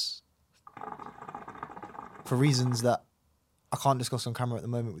benefits for reasons that I can't discuss on camera at the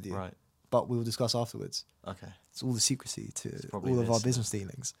moment with you. Right. But we will discuss afterwards. Okay. It's all the secrecy to all of our business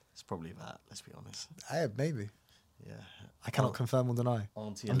dealings. It's probably that, let's be honest. Maybe. Yeah. I cannot confirm or deny.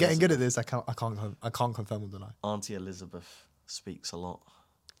 Auntie I'm getting good at this. I can't confirm or deny. Auntie Elizabeth speaks a lot.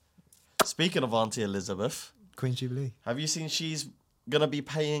 Speaking of Auntie Elizabeth, Queen Jubilee. Have you seen she's gonna be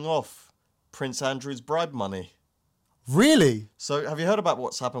paying off Prince Andrew's bribe money? Really? So have you heard about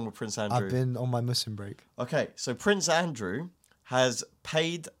what's happened with Prince Andrew? I've been on my Muslim break. Okay, so Prince Andrew has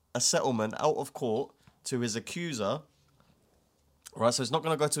paid a settlement out of court to his accuser. Right, so it's not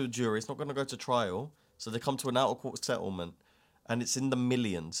going to go to a jury. It's not going to go to trial. So they come to an out-of-court settlement, and it's in the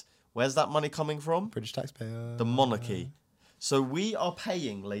millions. Where's that money coming from? British taxpayer. The monarchy. So we are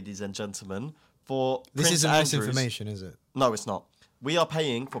paying, ladies and gentlemen, for This Prince isn't Andrew's... misinformation, is it? No, it's not. We are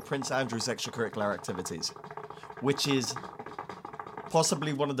paying for Prince Andrew's extracurricular activities, which is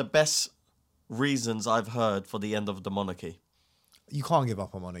possibly one of the best reasons I've heard for the end of the monarchy. You can't give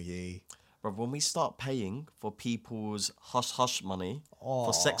up on monarchy. But when we start paying for people's hush-hush money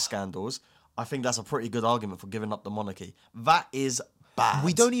for sex scandals, I think that's a pretty good argument for giving up the monarchy. That is bad.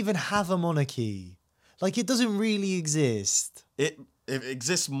 We don't even have a monarchy. Like, it doesn't really exist. It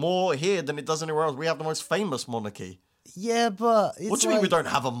exists more here than it does anywhere else. We have the most famous monarchy. Yeah, but it's What do you mean we don't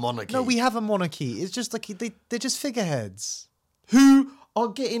have a monarchy? No, we have a monarchy. It's just like they're just figureheads. Who are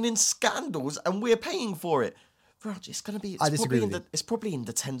getting in scandals and we're paying for it? Bro, it's gonna be. I disagree with you. It's probably in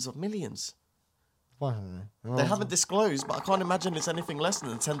the tens of millions. Well, They haven't disclosed, but I can't imagine it's anything less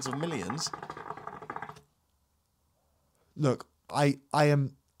than the tens of millions. Look, I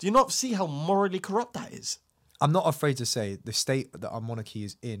am. Do you not see how morally corrupt that is? I'm not afraid to say the state that our monarchy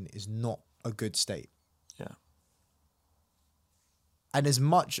is in is not a good state. Yeah. And as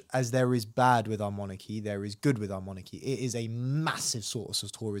much as there is bad with our monarchy, there is good with our monarchy. It is a massive source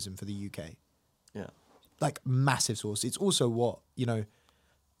of tourism for the UK. Yeah. Like, massive source. It's also what,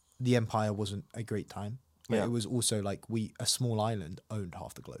 the empire wasn't a great time. But Yeah. it was also like a small island owned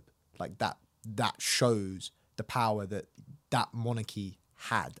half the globe. Like that shows the power that monarchy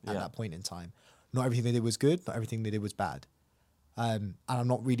had at that point in time. Not everything they did was good, not everything they did was bad. And I'm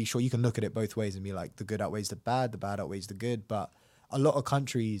not really sure. You can look at it both ways and be like, the good outweighs the bad outweighs the good. But a lot of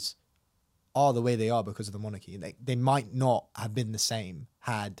countries are the way they are because of the monarchy. They might not have been the same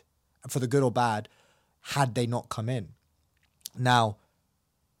for the good or bad, had they not come in. Now,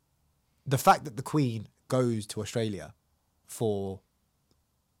 the fact that the Queen goes to Australia for,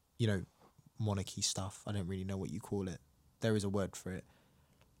 monarchy stuff, I don't really know what you call it. There is a word for it.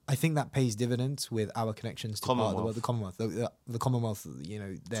 I think that pays dividends with our connections to part of the world, the Commonwealth, the Commonwealth,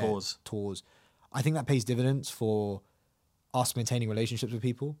 their tours. I think that pays dividends for us maintaining relationships with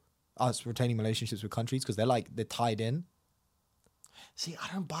people, us retaining relationships with countries, because they're tied in. See,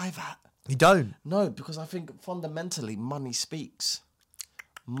 I don't buy that. You don't? No, because I think fundamentally money speaks.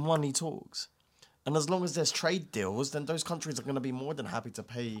 Money talks. And as long as there's trade deals, then those countries are going to be more than happy to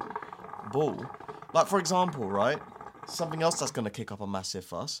pay bull. Like, for example, right? Something else that's going to kick up a massive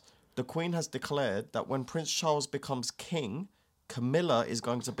fuss. The Queen has declared that when Prince Charles becomes king, Camilla is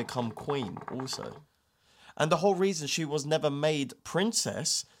going to become queen also. And the whole reason she was never made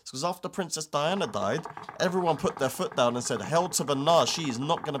princess is because after Princess Diana died, everyone put their foot down and said, hell to the nah, she is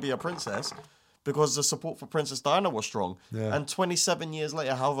not going to be a princess, because the support for Princess Diana was strong. Yeah. And 27 years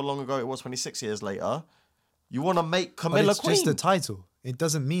later, however long ago it was, 26 years later, you want to make Camilla but it's queen. Just a title. It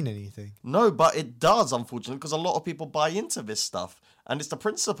doesn't mean anything. No, but it does, unfortunately, because a lot of people buy into this stuff, and it's the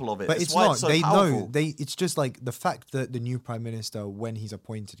principle of it. But it's why not. It's so they powerful. know. It's just like the fact that the new prime minister, when he's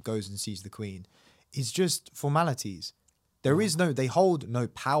appointed, goes and sees the Queen, is just formalities. There is no. They hold no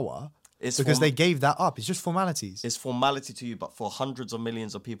power. Because they gave that up. It's just formalities. It's formality to you, but for hundreds of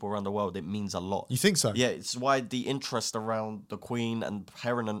millions of people around the world, it means a lot. You think so? Yeah, it's why the interest around the Queen and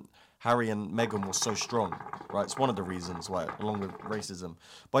Harry and Meghan was so strong, right? It's one of the reasons why, along with racism.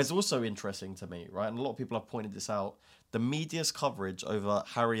 But it's also interesting to me, right? And a lot of people have pointed this out. The media's coverage over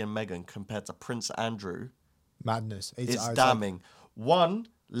Harry and Meghan compared to Prince Andrew... Madness. It's damning. One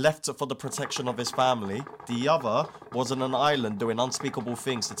left for the protection of his family. The other was on an island doing unspeakable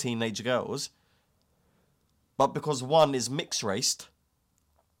things to teenage girls. But because one is mixed-raced,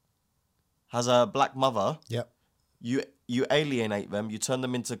 has a black mother, you alienate them, you turn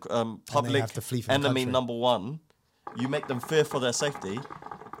them into public enemy number one, you make them fear for their safety.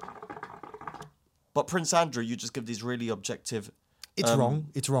 But Prince Andrew, you just give these really objective... It's wrong.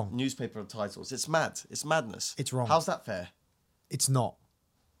 It's wrong. Newspaper titles. It's mad. It's madness. It's wrong. How's that fair? It's not.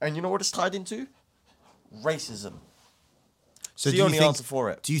 And you know what it's tied into? Racism. So it's the only answer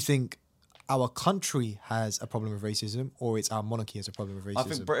for it. Do you think our country has a problem with racism, or it's our monarchy has a problem with racism? I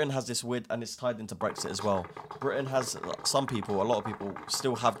think Britain has this weird, and it's tied into Brexit as well. Britain has, a lot of people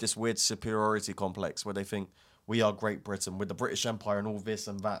still have this weird superiority complex where they think we are Great Britain with the British Empire and all this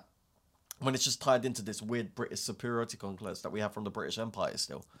and that. When it's just tied into this weird British superiority complex that we have from the British Empire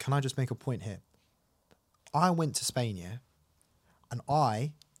still. Can I just make a point here? I went to Spain, and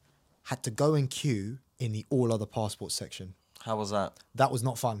I had to go and queue in the all other passports section. How was that? That was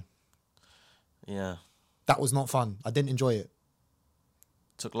not fun. Yeah. That was not fun. I didn't enjoy it.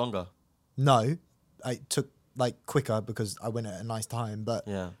 Took longer? No. It took quicker because I went at a nice time, but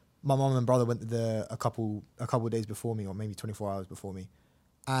my mum and brother went there a couple of days before me, or maybe 24 hours before me,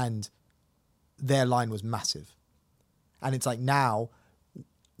 and their line was massive. And it's like, now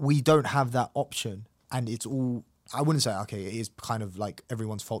we don't have that option, and it's all, I wouldn't say, okay, it is kind of like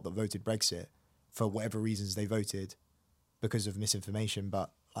everyone's fault that voted Brexit for whatever reasons they voted because of misinformation,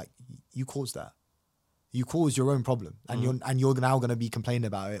 but like, you caused that. You caused your own problem, and you're now going to be complaining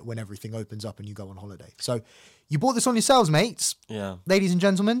about it when everything opens up and you go on holiday. So you brought this on yourselves, mates. Yeah. Ladies and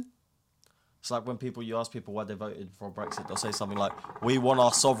gentlemen. It's like when you ask people why they voted for Brexit, they'll say something like, we want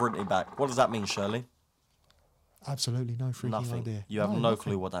our sovereignty back. What does that mean, Shirley? Absolutely no freaking idea. You have no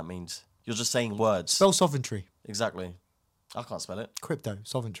clue what that means. You're just saying words. Spell sovereignty. Exactly. I can't spell it. Crypto,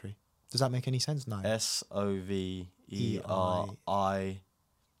 sovereignty. Does that make any sense? No. SOVERI. I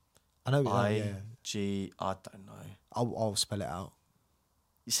know. G. I don't know. I'll spell it out.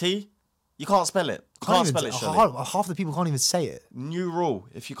 You see? You can't spell it. You can't spell it, Shirley. Half the people can't even say it. New rule.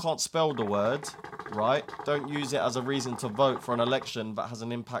 If you can't spell the word, right, don't use it as a reason to vote for an election that has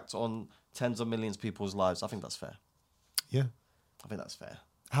an impact on tens of millions of people's lives. I think that's fair. Yeah. I think that's fair.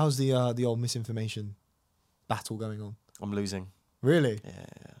 How's the old misinformation battle going on? I'm losing. Really? Yeah.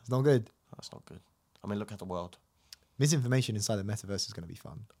 It's not good. That's not good. I mean, look at the world. Misinformation inside the metaverse is going to be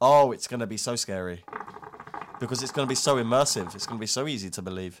fun. Oh, it's going to be so scary. Because it's going to be so immersive. It's going to be so easy to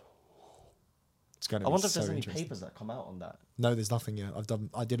believe. It's going to I be wonder if so there's any interesting. papers that come out on that. No, there's nothing yet.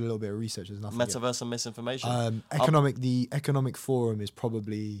 I did a little bit of research. There's nothing yet. Metaverse and misinformation. The Economic Forum is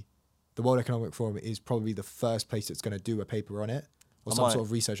probably the World Economic Forum is probably the first place that's going to do a paper on it or some sort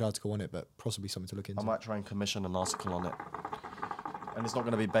of research article on it, but possibly something to look into. I might try and commission an article on it. And it's not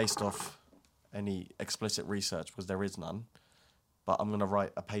going to be based off any explicit research because there is none. But I'm going to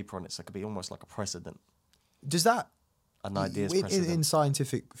write a paper on it so it could be almost like a precedent. Does that An ideas in precedent.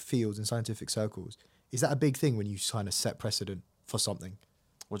 scientific fields, in scientific circles, is that a big thing when you kind of set precedent for something?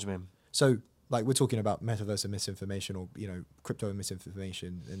 What do you mean? So, like, we're talking about metaverse and misinformation, or crypto and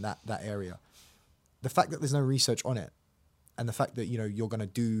misinformation in that area. The fact that there's no research on it, and the fact that you're going to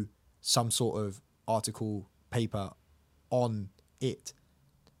do some sort of article, paper on it,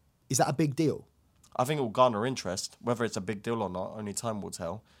 is that a big deal? I think it will garner interest. Whether it's a big deal or not, only time will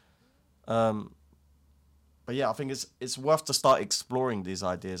tell. But yeah, I think it's worth to start exploring these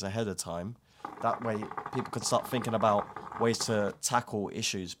ideas ahead of time. That way, people can start thinking about ways to tackle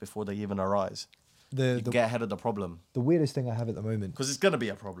issues before they even arise. You can get ahead of the problem. The weirdest thing I have at the moment, Because it's going to be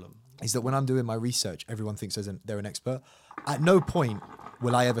a problem. is that when I'm doing my research, everyone thinks they're an expert. At no point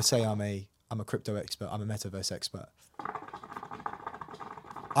will I ever say I'm a crypto expert, I'm a metaverse expert.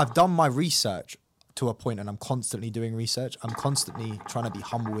 I've done my research to a point, and I'm constantly doing research. I'm constantly trying to be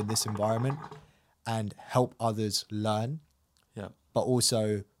humble in this environment and help others learn, Yeah. but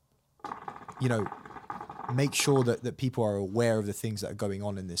also, make sure that people are aware of the things that are going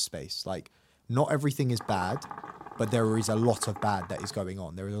on in this space. Like, not everything is bad, but there is a lot of bad that is going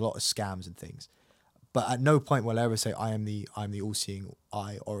on. There is a lot of scams and things. But at no point will I ever say I'm the all-seeing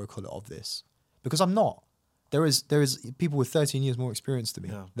eye oracle of this, because I'm not. There is people with 13 years more experience than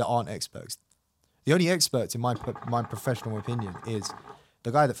me that aren't experts. The only experts, in my professional opinion, is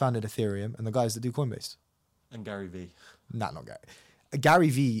the guy that founded Ethereum and the guys that do Coinbase. And Gary Vee. Not Gary. Gary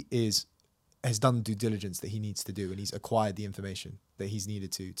Vee has done due diligence that he needs to do, and he's acquired the information that he's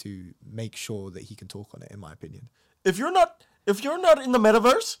needed to make sure that he can talk on it, in my opinion. If you're not in the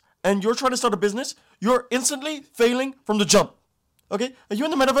metaverse and you're trying to start a business, you're instantly failing from the jump. Okay? Are you in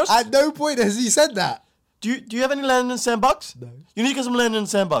the metaverse? At no point has he said that. Do you have any land in Sandbox? No. You need to get some land in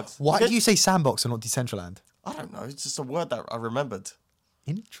Sandbox. Why okay? do you say Sandbox and not Decentraland? I don't know. It's just a word that I remembered.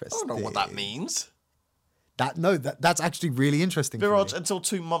 Interesting. I don't know what that means. That's actually really interesting. for Viraj, me. until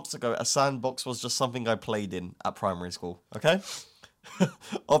 2 months ago, a sandbox was just something I played in at primary school. Okay?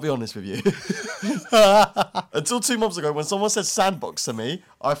 I'll be honest with you. Until 2 months ago, when someone said sandbox to me,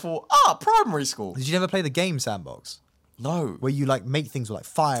 I thought, primary school. Did you never play the game Sandbox, No. where you make things with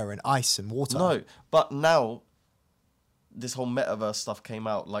fire and ice and water? No. But now, this whole metaverse stuff came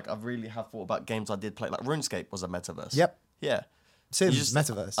out. Like, I really have thought about games I did play. Like, RuneScape was a metaverse. Yep. Yeah. Sims,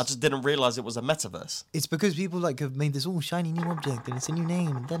 metaverse. I just didn't realize it was a metaverse. It's because people have made this shiny new object and it's a new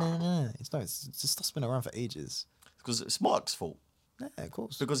name. And da-da-da-da. It's just stuff's been around for ages. Because it's Mark's fault. Yeah, of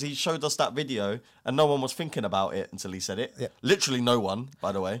course. Because he showed us that video and no one was thinking about it until he said it. Yeah. Literally no one,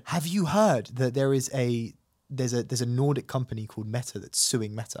 by the way. Have you heard that there's a Nordic company called Meta that's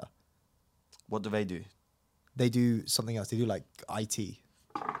suing Meta? What do they do? They do something else. They do IT.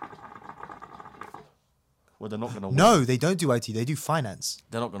 Well, they're not going to win. No, they don't do IT. They do finance.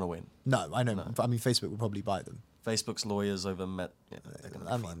 They're not going to win. No, I know. No. I mean, Facebook will probably buy them. Facebook's lawyers over Met. Yeah, they're gonna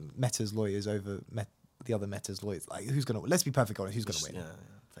be I fine. mean, Meta's lawyers over the other Meta's lawyers. Like, who's going to... Let's be perfectly honest. Who's going to win?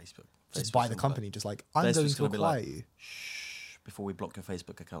 Yeah, Facebook. Just Facebook's buy the gonna be company. like, Just like, I'm Facebook's going to gonna be acquire like, you. shh, before we block your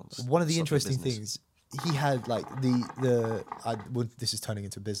Facebook accounts. One of the Stop your interesting business. things, he had this is turning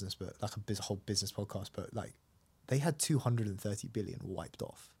into business, but a whole business podcast, but they had 230 billion wiped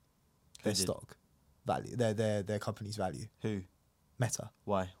off their did? stock value, their company's value. Who? Meta.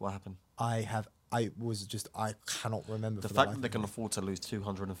 Why? What happened? I cannot remember. The for fact life that they of can me. afford to lose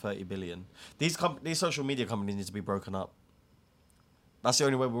 230 billion. These social media companies need to be broken up. That's the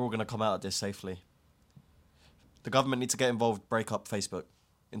only way we're all going to come out of this safely. The government needs to get involved, break up Facebook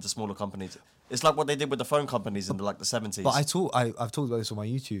into smaller companies. It's like what they did with the phone companies in the 70s. But I've talked about this on my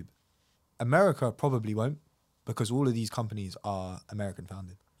YouTube. America probably won't, because all of these companies are American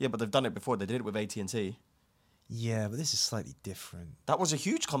founded. Yeah, but they've done it before. They did it with AT&T. Yeah, but this is slightly different. That was a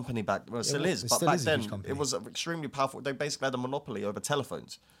huge company back. Well, it still is. it But still back is a huge then, company. it was extremely powerful. They basically had a monopoly over telephone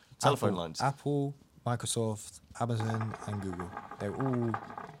lines. Apple, Microsoft, Amazon, and Google. They're all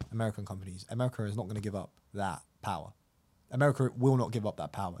American companies. America is not going to give up that power. America will not give up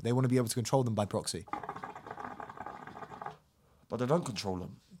that power. They want to be able to control them by proxy. but they don't control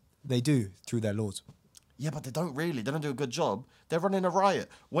them. They do through their laws. Yeah, but they don't really. They don't do a good job. They're running a riot.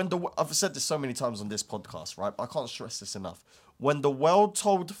 I've said this so many times on this podcast, right? But I can't stress this enough. When the world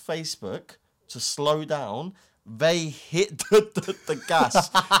told Facebook to slow down, they hit the gas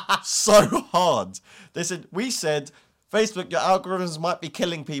so hard. We said, Facebook, your algorithms might be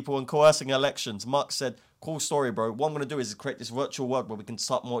killing people and coercing elections. Mark said, cool story, bro. What I'm going to do is create this virtual world where we can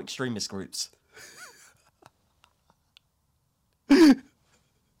start more extremist groups.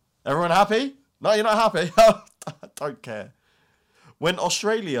 Everyone happy? No, you're not happy. I don't care. When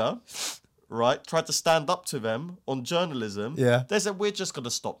Australia, right, tried to stand up to them on journalism, they said, we're just going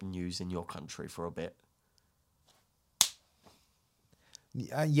to stop news in your country for a bit.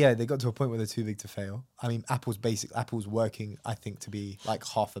 Yeah, they got to a point where they're too big to fail. I mean, Apple's working, I think, to be like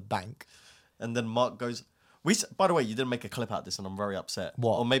half a bank. And then Mark goes, by the way, you didn't make a clip out of this and I'm very upset.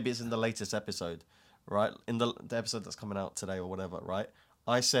 What? Or maybe it's in the latest episode, right? In the episode that's coming out today or whatever, right?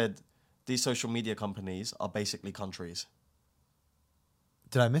 I said, these social media companies are basically countries.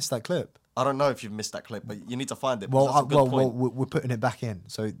 Did I miss that clip? I don't know if you've missed that clip, but you need to find it. Well, we're putting it back in.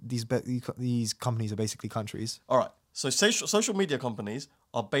 So these companies are basically countries. All right. So social media companies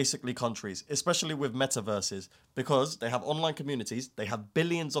are basically countries, especially with metaverses, because they have online communities. They have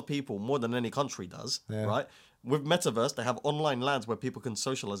billions of people, more than any country does, right? With metaverse, they have online lands where people can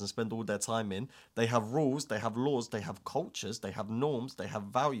socialize and spend all their time in. They have rules, they have laws, they have cultures, they have norms, they have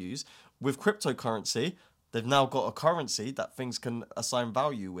values. With cryptocurrency, they've now got a currency that things can assign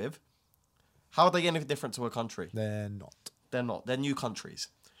value with. How are they any different to a country? They're not. They're not. They're new countries.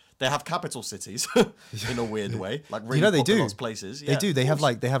 They have capital cities in a weird way, like really they do. places. They do. They have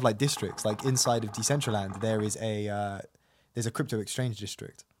like districts. Like inside of Decentraland, there's a crypto exchange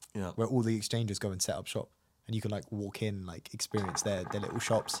district. Yeah. Where all the exchanges go and set up shop, and you can like walk in, like experience their little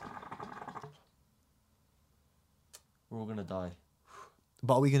shops. We're all gonna die.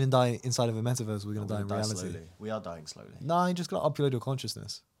 But are we gonna die inside of a metaverse? Or are we gonna die in reality? Slowly. We are dying slowly. No, you're just gonna upload your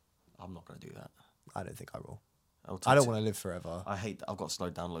consciousness. I'm not gonna do that. I don't think I will. I don't want to live forever. I hate that. I've got slow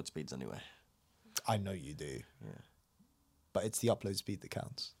download speeds anyway. I know you do. Yeah. But it's the upload speed that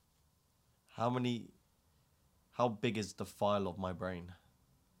counts. How big is the file of my brain?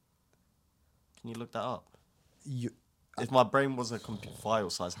 Can you look that up? If my brain was a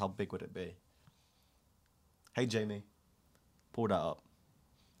file size, how big would it be? Hey, Jamie. Pull that up.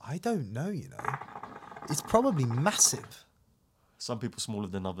 I don't know, It's probably massive. Some people smaller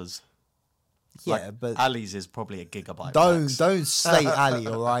than others. Yeah, but Ali's is probably a gigabyte. Don't slate Ali,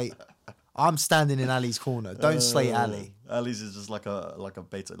 all right? I'm standing in Ali's corner. Don't slate Ali. Ali's is just like a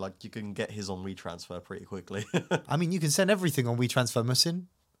beta. Like you can get his on WeTransfer pretty quickly. I mean, you can send everything on WeTransfer, Musin.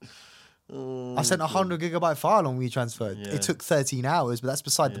 I sent 100 gigabyte file on WeTransfer. Yeah. It took 13 hours, but that's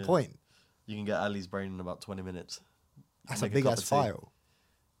beside the point. You can get Ali's brain in about 20 minutes. That's a big ass file.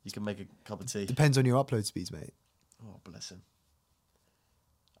 You can make a cup of tea. Depends on your upload speeds, mate. Oh, bless him.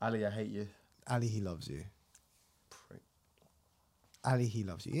 Ali, I hate you. Ali, he loves you. Prick. Ali, he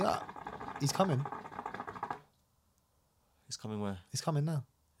loves you. Yeah, he's coming. He's coming where? He's coming now.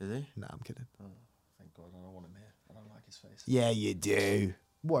 Is he? Nah, I'm kidding. Oh, thank God. I don't want him here. I don't like his face. Yeah, you do.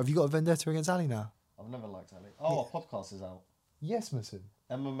 What, have you got a vendetta against Ali now? I've never liked Ali. Oh, a podcast is out. Yes, Musin.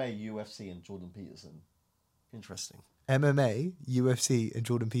 MMA, UFC, and Jordan Peterson. Interesting. MMA, UFC, and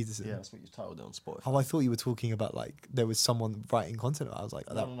Jordan Peterson. Yeah, that's what you titled it on Spotify. Oh, I thought you were talking about like there was someone writing content. I was like,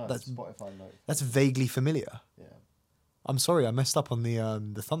 No, that's Spotify note. That's vaguely familiar. Yeah. I'm sorry, I messed up on the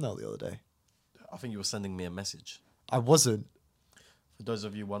thumbnail the other day. I think you were sending me a message. I wasn't. For those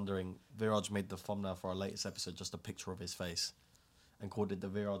of you wondering, Viraj made the thumbnail for our latest episode just a picture of his face and called it the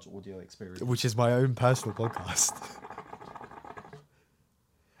Viraj Audio Experience. Which is my own personal podcast.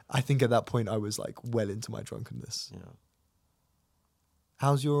 I think at that point I was like well into my drunkenness. Yeah.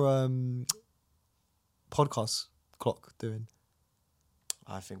 How's your podcast clock doing?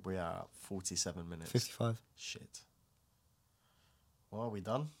 I think we are at 47 minutes. 55. Shit. Well, are we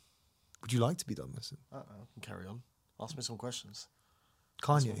done? Would you like to be done, listen? I can carry on. Ask me some questions.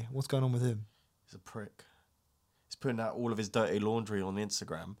 Kanye, what's going on with him? He's a prick. He's putting out all of his dirty laundry on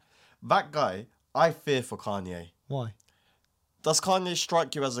Instagram. That guy, I fear for Kanye. Why? Does Kanye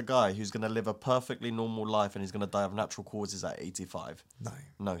strike you as a guy who's going to live a perfectly normal life and he's going to die of natural causes at 85? No.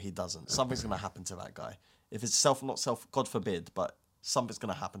 No, he doesn't. Something's going to happen to that guy. If it's God forbid, but something's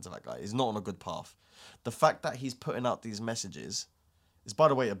going to happen to that guy. He's not on a good path. The fact that he's putting out these messages is, by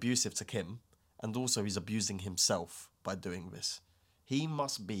the way, abusive to Kim, and also he's abusing himself by doing this. He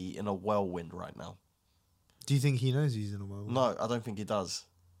must be in a whirlwind right now. Do you think he knows he's in a whirlwind? No, I don't think he does.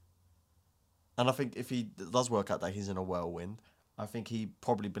 And I think if he does work out that he's in a whirlwind, I think he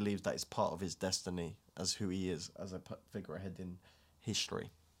probably believes that it's part of his destiny as who he is as a figurehead in history.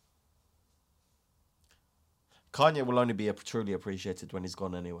 Kanye will only be truly appreciated when he's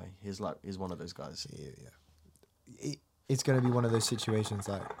gone anyway. He's one of those guys. Yeah. It's going to be one of those situations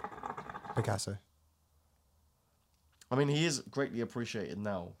like Picasso. I mean, he is greatly appreciated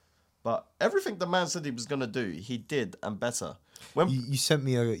now, but everything the man said he was gonna do, he did and better. When You sent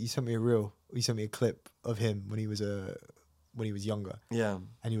me a clip of him when he was younger, yeah,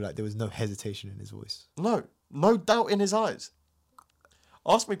 and you were like, there was no hesitation in his voice. no doubt in his eyes.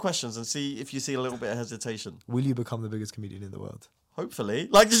 Ask me questions and see if you see a little bit of hesitation. Will you become the biggest comedian in the world? Hopefully,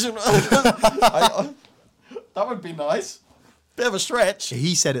 that would be nice. Bit of a stretch.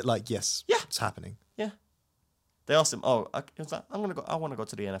 He said it like, yes, Yeah. it's happening. Yeah. They asked him, "Oh, he was like, I want to go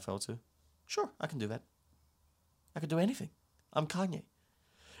to the NFL too." Sure, I can do that. I can do anything. I'm Kanye.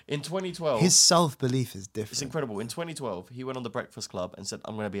 In 2012, His self-belief is it's different. incredible. In 2012, he went on the Breakfast Club and said,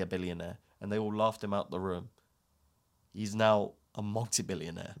 "I'm going to be a billionaire," and they all laughed him out the room. He's now a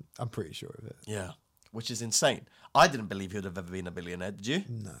multi-billionaire. I'm pretty sure of it. Yeah, which is insane. I didn't believe he would have ever been a billionaire. Did you?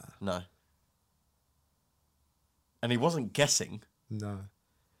 Nah. No. And he wasn't guessing. No.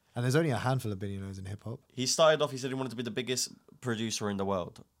 And there's only a handful of billionaires in hip hop. He started off, he said he wanted to be the biggest producer in the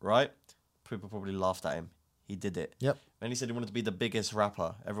world, right? People probably laughed at him. He did it. Yep. Then he said he wanted to be the biggest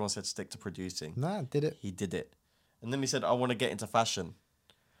rapper. Everyone said stick to producing. Nah, did it. He did it. And then he said, I want to get into fashion.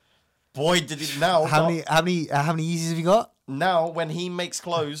 Boy, did he now. How many Yeezys have you got? Now, when he makes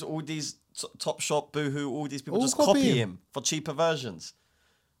clothes, all these Topshop, Boohoo, all these people All just copy copy him. him for cheaper versions.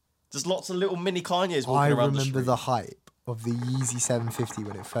 There's lots of little mini Kanyes walking I around the remember street. the hype of the Yeezy 750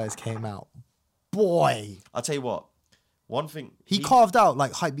 when it first came out. Boy, I'll tell you what. One thing... he carved out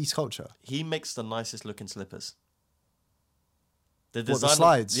like hypebeast culture. He makes the nicest looking slippers. The What, the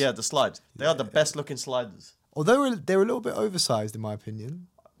slides? Yeah, the slides. They are the best looking sliders. Although they're a little bit oversized in my opinion.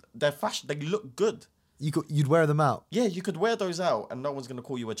 They're fashion. They look good. You'd wear them out. Yeah, you could wear those out and no one's going to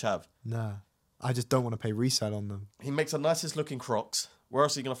call you a chav. Nah, I just don't want to pay resale on them. He makes the nicest looking Crocs. Where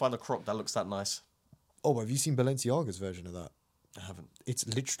else are you going to find a Croc that looks that nice? Oh, have you seen Balenciaga's version of that? I haven't. It's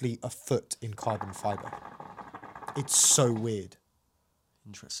literally a foot in carbon fiber. It's so weird.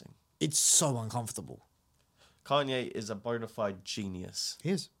 Interesting. It's so uncomfortable. Kanye is a bona fide genius. He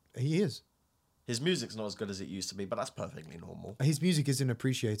is. He is. His music's not as good as it used to be, but that's perfectly normal. His music isn't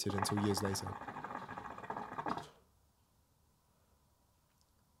appreciated until years later.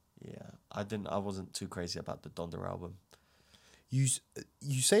 Yeah, I wasn't too crazy about the Donda album. You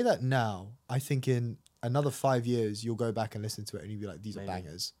say that now. I think in another 5 years you'll go back and listen to it and you'll be like, these are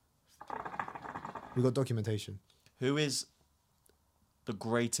bangers. We got documentation. Who is the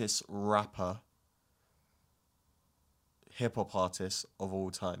greatest rapper, hip hop artist of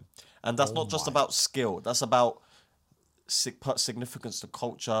all time? And that's not just about skill. That's about significance to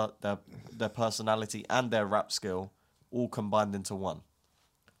culture, their personality, and their rap skill, all combined into one.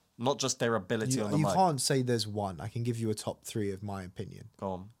 Not just their ability on the You mic. can't say there's one. I can give you a top 3 of my opinion. Go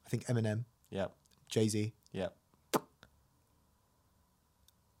on. I think Eminem, Yeah. Jay-Z, Yeah.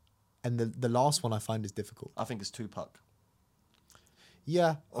 and the last one I find is difficult. I think it's Tupac.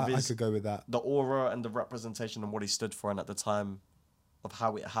 Yeah, I Obvious- could go with that. The aura and the representation and what he stood for, and at the time of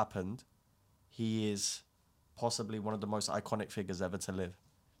how it happened, he is possibly one of the most iconic figures ever to live.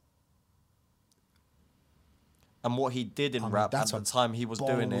 And what he did in rap at the time he was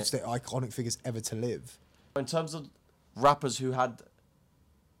doing it. The iconic figures ever to live. In terms of rappers who had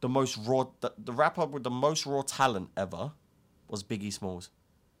the most raw, the rapper with the most raw talent ever was Biggie Smalls.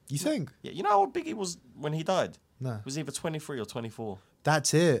 You think? Yeah, you know how old Biggie was when he died? No. He was either 23 or 24.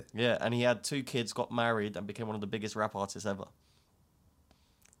 That's it. Yeah, and he had 2 kids, got married, and became one of the biggest rap artists ever.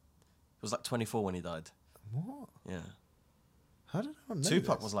 He was like 24 when he died. What? Yeah. How did I know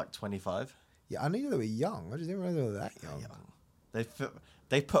Tupac this? was like 25. Yeah, I knew they were young. I just didn't realize they were that young.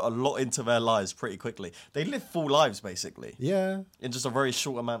 They put a lot into their lives pretty quickly. They live full lives, basically, Yeah. in just a very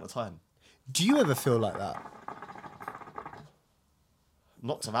short amount of time. Do you ever feel like that?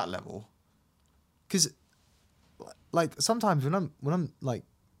 Not to that level. Because, like, sometimes when I'm like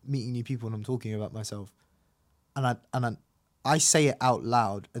meeting new people and I'm talking about myself, and I say it out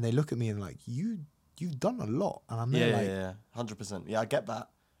loud, and they look at me and like, you've done a lot, and I'm there like, Yeah, 100%. Yeah, I get that.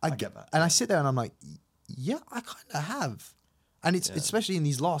 I get that, and I sit there and I'm like, yeah, I kind of have, and it's especially in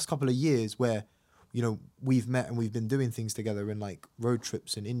these last couple of years where, you know, we've met and we've been doing things together in like road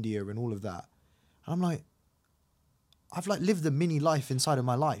trips in India and all of that, and I'm like, I've like lived a mini life inside of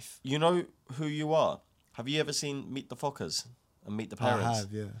my life. You know who you are? Have you ever seen Meet the Fockers and Meet the Parents? I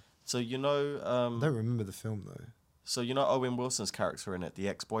have, yeah. So you know... I don't remember the film though. So you know Owen Wilson's character in it, the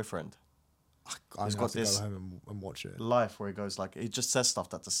ex-boyfriend? I'm He's gonna got have to this go home and watch it. life where he goes like, he just says stuff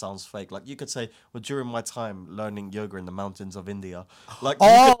that just sounds fake. Like you could say, well, during my time learning yoga in the mountains of India, like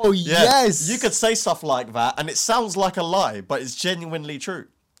Yes, you could say stuff like that, and it sounds like a lie, but it's genuinely true.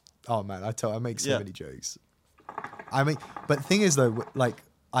 Oh man, I make so Yeah. many jokes. But the thing is though, like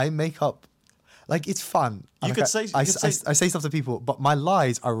I make up, like it's fun. You And, could like, say- I you could say- say stuff to people, but my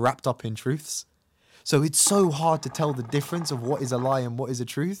lies are wrapped up in truths. So it's so hard to tell the difference of what is a lie and what is a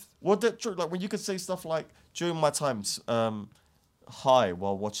truth. Well, that true. Like when you could say stuff like, during my times, high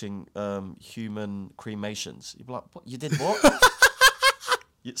while watching human cremations. You'd be like, what? You did what?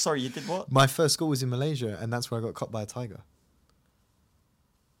 Sorry, you did what? My first school was in Malaysia, and that's where I got caught by a tiger.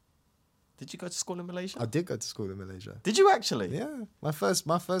 Did you go to school in Malaysia? I did go to school in Malaysia. Did you actually? Yeah, my first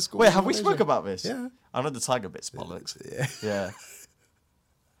school. Wait, was in have we Malaysia. spoke about this? Yeah. I know the tiger bit's bollocks. Yeah. Yeah.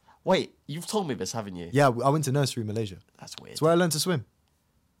 Wait, you've told me this, haven't you? Yeah, I went to nursery in Malaysia. That's weird. It's where I learned to swim.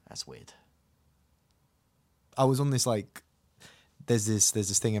 That's weird. I was on this like, there's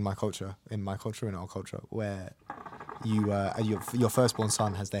this thing in my culture, in our culture, where you your firstborn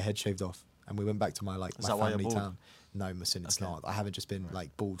son has their head shaved off, and we went back to my Is my that why you're family bald? town. No, Musin, it's Okay. not. I haven't just been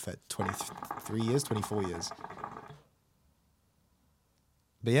like bald for 23 years, 24 years.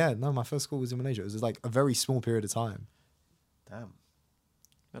 But yeah, no, my first school was in Malaysia. It was like a very small period of time. Damn.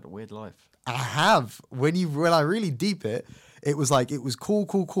 You had a weird life. I have. When I really deep it, it was like, it was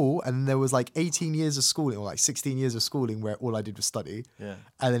cool. And then there was like 18 years of schooling, or like 16 years of schooling where all I did was study. Yeah.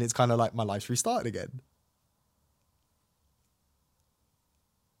 And then it's kind of like my life's restarted again.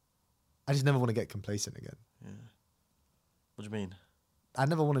 I just never want to get complacent again. Yeah. What do you mean? I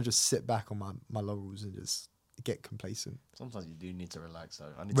never want to just sit back on my laurels and just get complacent. Sometimes you do need to relax,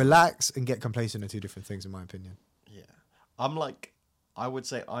 though. Relax and get complacent are two different things, in my opinion. Yeah. I'm like, I would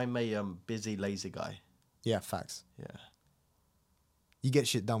say I'm a busy, lazy guy. Yeah, facts. Yeah. You get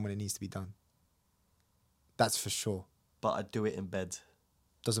shit done when it needs to be done. That's for sure. But I do it in bed.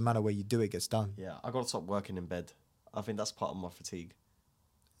 Doesn't matter where you do, it gets done. Yeah. I got to stop working in bed. I think that's part of my fatigue.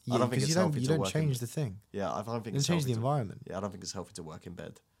 Yeah, don't think because it's you healthy don't to work in change bed. the thing. Yeah, I don't think You it's don't change healthy the to- environment. Yeah, I don't think it's healthy to work in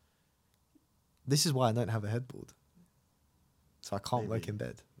bed. This is why I don't have a headboard. So I can't work Maybe. in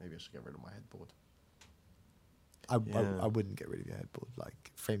bed. Maybe I should get rid of my headboard. I Yeah. wouldn't get rid of your headboard.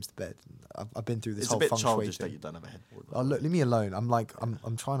 Like, frames to bed. I've been through this It's a whole bit feng shui childish that thing. you don't have a headboard. Oh, look, leave me alone. I'm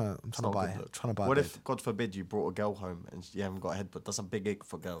trying to It's not a buy good look. trying to buy. What a bed. if, God forbid, you brought a girl home and you haven't got a headboard? That's a big ick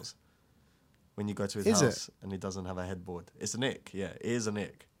for girls. When you go to his Is it? house and he doesn't have a headboard, it's an ick. Yeah, it is an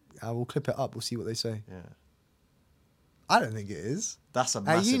ick. I will clip it up. We'll see what they say. Yeah, I don't think it is. that's a At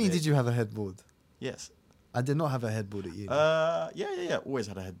massive. uni, ick. did you have a headboard? Yes. I did not have a headboard at uni. Yeah. Always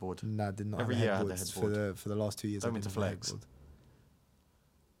had a headboard. No, I did not every have year I a had a headboard for the last 2 years. Don't I mean to didn't have a flex. headboard.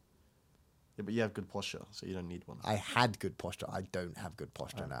 Yeah, but you have good posture, so you don't need one. I had good posture. I don't have good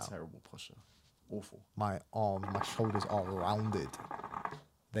posture now. Terrible posture. Awful. My arms, my shoulders are rounded.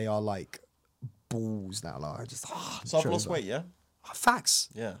 They are like balls now. Like I just. So I've lost weight, yeah? Facts.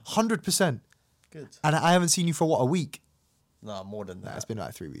 Yeah. 100%. Good. And I haven't seen you for what, a week? No, more than Nah, that. it's been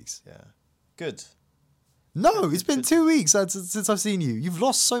like 3 weeks. Yeah. Good. No, it's been 2 weeks since I've seen you. You've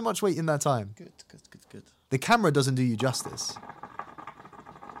lost so much weight in that time. Good. The camera doesn't do you justice.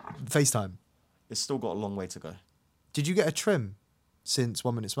 FaceTime. It's still got a long way to go. Did you get a trim since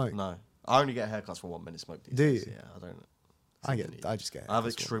 1 Minute Smoke? No. I only get haircuts for 1 minute smoke these Do days. you? Yeah, I don't. I just get. I have haircuts for 1 an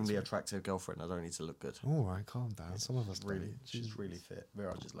Minute extremely Smoke. attractive girlfriend. I don't need to look good. All right, calm down. Some of us Really, don't. she's really fit.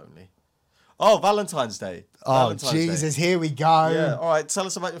 Viraj is lonely. Oh, Valentine's Day. Oh Valentine's Day. Jesus! Here we go. Yeah. All right. Tell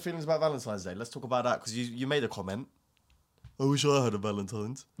us about your feelings about Valentine's Day. Let's talk about that because you made a comment. I wish I had a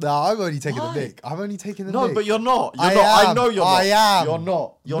Valentine's. No, I'm only taking Why? the mic. I'm only taking the No, mic. but you're not. You're I not. I am. know you're not. I am. You're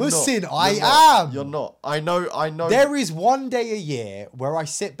not. You're Listen, not. I You're not. am. You're not. I know. There is one day a year where I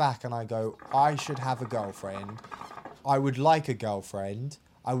sit back and I go, I should have a girlfriend. I would like a girlfriend.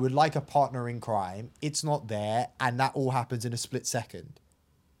 I would like a partner in crime. It's not there, and that all happens in a split second.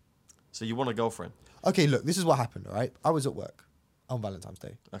 So you want a girlfriend? Okay, look, this is what happened, all right? I was at work on Valentine's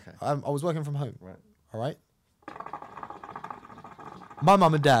Day. Okay. I was working from home, Right. all right? My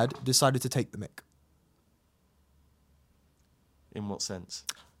mum and dad decided to take the mick. In what sense?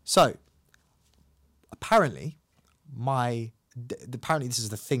 So, apparently, apparently this is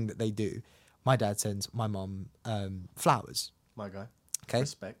the thing that they do. My dad sends my mum flowers. My guy. Okay.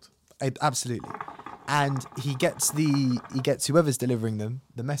 Respect. Absolutely. And he gets whoever's delivering them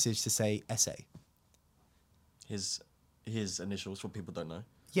the message to say SA. His initials, for people don't know.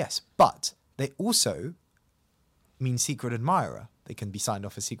 Yes, but they also mean secret admirer. They can be signed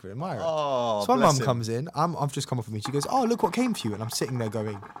off as secret admirer. Oh, so my bless mum him. comes in. I've just come off of me. She goes, "Oh, look what came for you." And I'm sitting there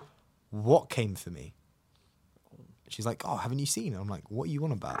going, "What came for me?" She's like, oh, haven't you seen it? I'm like, what are you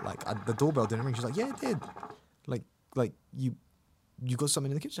on about? Like, the doorbell didn't ring. She's like, yeah, it did. Like you got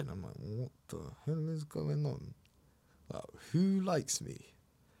something in the kitchen. I'm like, what the hell is going on? Like, who likes me?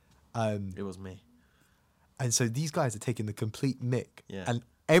 It was me. And so these guys are taking the complete mick. Yeah. And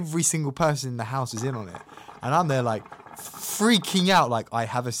every single person in the house is in on it. And I'm there like freaking out like I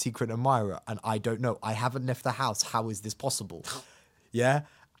have a secret admirer and I don't know. I haven't left the house. How is this possible? Yeah?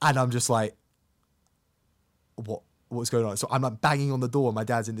 And I'm just like, what's going on? So I'm like banging on the door. My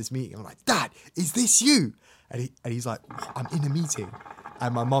dad's in this meeting. I'm like, Dad, is this you? And he's like, I'm in a meeting.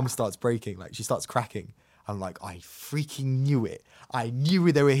 And my mum starts breaking. Like she starts cracking. I'm like, I freaking knew it. I knew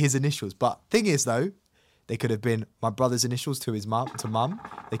they were his initials. But thing is though, they could have been my brother's initials to his mum.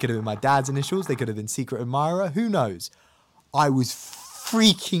 They could have been my dad's initials. They could have been secret admirer. Who knows? I was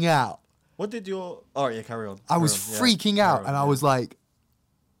freaking out. What did your... Oh, yeah, carry on. I was freaking out. And I was like,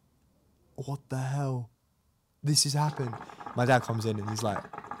 what the hell? This has happened. My dad comes in and he's like,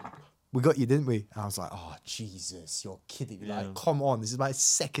 we got you, didn't we? And I was like, oh, Jesus, you're kidding me. Yeah. Like, come on. This is my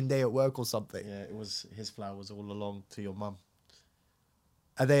second day at work or something. Yeah, it was his flowers all along to your mum.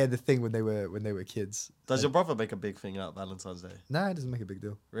 And they had the thing when they were kids. Does your brother make a big thing out of Valentine's Day? Nah, it doesn't make a big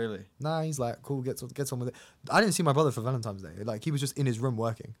deal. Really? Nah, he's like, cool, get on with it. I didn't see my brother for Valentine's Day. Like, he was just in his room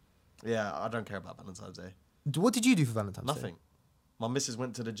working. Yeah, I don't care about Valentine's Day. What did you do for Valentine's Day? Nothing. My missus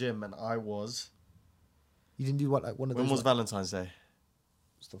went to the gym and I was... You didn't do what, like one of those? When was Valentine's Day?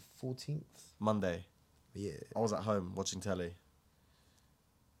 It's the 14th. Monday. Yeah, I was at home watching telly.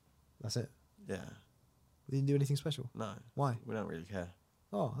 that's it. Yeah. We didn't do anything special. No. Why? We don't really care.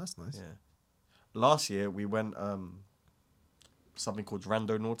 Oh, that's nice. Yeah. Last year we went something called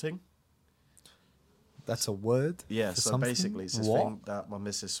randonauting. That's a word. Yeah. for So something? basically, it's this What? thing that my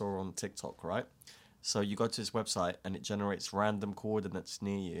missus saw on TikTok, right? So you go to this website and it generates random coordinates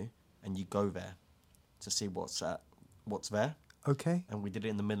near you, and you go there to see what's there. Okay. And we did it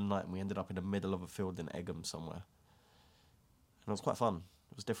in the middle of the night, and we ended up in the middle of a field in Egham somewhere. And it was quite fun.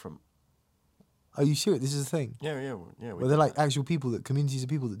 It was different. Are you sure this is a thing? Yeah. We Were there did like that. actual people communities of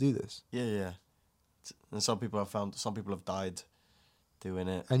people that do this? Yeah. And some people have died doing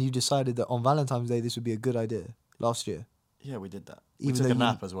it. And you decided that on Valentine's Day this would be a good idea last year. Yeah, we did that. Even We took though a you-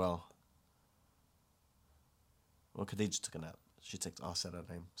 nap as well. Well, Khadija took a nap. I said her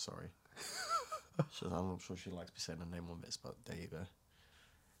name. Sorry. I'm not sure she likes me saying her name on this, but there you go.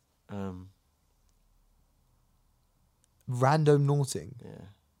 Random naughting. Yeah.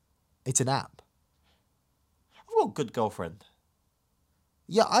 It's an app. I've got a good girlfriend.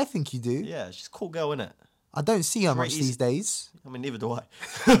 Yeah, I think you do. Yeah, she's a cool girl, innit? I don't see her Very much easy. these days. I mean, neither do I.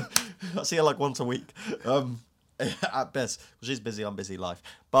 I see her like once a week. At best. Well, she's busy, I'm busy life.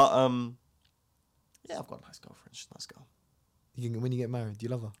 But, yeah, I've got a nice girlfriend. She's a nice girl. When you get married, do you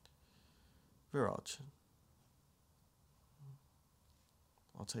love her? Viraj.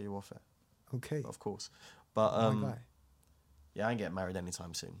 I'll tell you off it, Okay. of course. But, My guy. yeah, I ain't getting married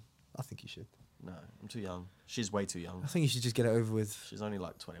anytime soon. I think you should. No, I'm too young. She's way too young. I think you should just get it over with. She's only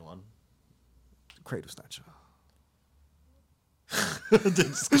like 21. Cradle snatcher.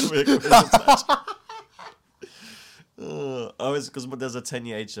 It's because there's a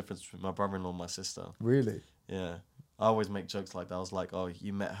 10-year age difference between my brother-in-law and my sister. Really? Yeah. I always make jokes like that. I was like, oh,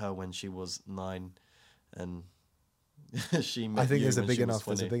 you met her when she was 9 and she met I think you there's a when big she was enough.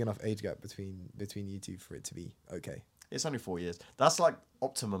 There's 20. a big enough age gap between you two for it to be okay. It's only 4 years. That's like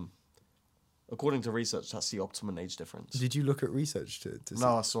optimum. According to research, that's the optimum age difference. Did you look at research to see?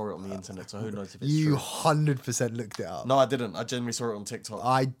 No, I saw it on the internet, so who knows if it's You true. 100% looked it up. No, I didn't. I genuinely saw it on TikTok.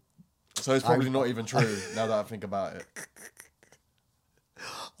 So it's probably not even true now that I think about it.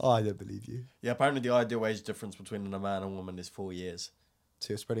 I don't believe you. Yeah, apparently the ideal age difference between a man and woman is 4 years.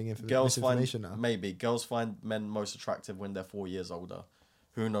 So you're spreading Girls misinformation find now. maybe girls find men most attractive when they're 4 years older.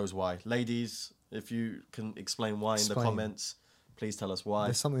 Who knows why? Ladies, if you can explain why in the Explain. comments, please tell us why.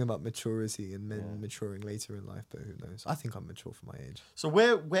 There's something about maturity and men maturing later in life, but who knows? I think I'm mature for my age. So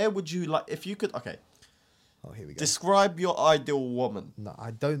where would you like if you could? Okay, Oh, here we go. describe your ideal woman, No, I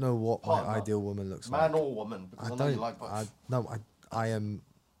don't know what my Partner. ideal woman looks man like. or woman, because I, I know you don't. like both. I am.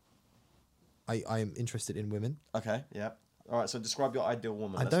 I am interested in women. Okay, yeah. All right, so describe your ideal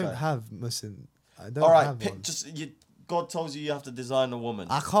woman. I Let's don't go. have Muslim. I don't All right, have pick, one. God tells you have to design a woman.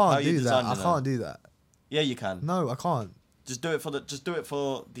 I How can't you do that. designing I her? can't do that. Yeah, you can. No, I can't. Just do it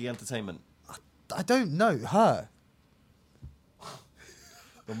for the entertainment. I don't know her.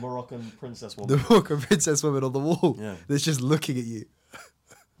 The Moroccan princess woman. The Moroccan princess woman on the wall. Yeah. That's just looking at you.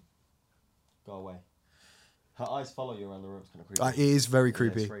 Go away. Her eyes follow you around the room. It's kind of creepy. It is very Yeah,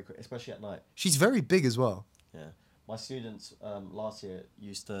 creepy. it's very especially at night. She's very big as well. Yeah. My students last year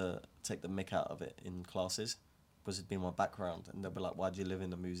used to take the mick out of it in classes. because it'd be my background, and they'll be like, "Why do you live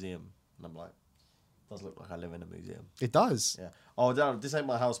in a museum?" And I'm like, "Does look like I live in a museum." It does. Yeah. Oh, no, this ain't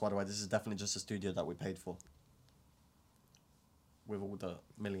my house, by the way. This is definitely just a studio that we paid for. With all the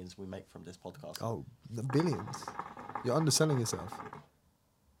millions we make from this podcast. Oh, the billions. You're underselling yourself.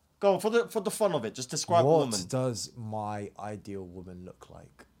 Go on, for the fun of it, just describe a What woman. does my ideal woman look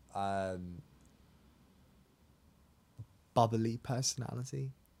like? Bubbly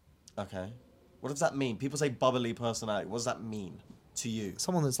personality. Okay. What does that mean? People say bubbly personality. What does that mean to you?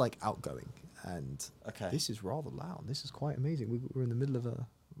 Someone that's like outgoing. And Okay. this is rather loud. This is quite amazing. We're in the middle of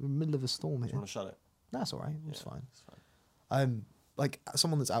a storm Do you here. want to shut it? That's all right. It's Yeah, fine. It's fine. Like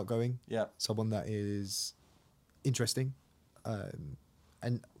someone that's outgoing. Yeah. Someone that is interesting.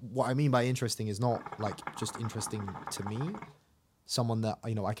 And what I mean by interesting is not like just interesting to me. Someone that,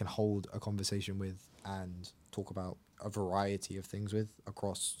 you know, I can hold a conversation with and talk about a variety of things with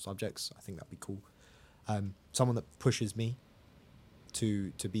across subjects. I think that'd be cool. Someone that pushes me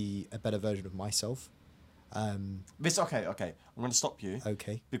to be a better version of myself. This okay. I'm gonna stop you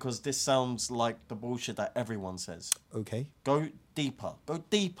Okay. because this sounds like the bullshit that everyone says. Okay. Go deeper. Go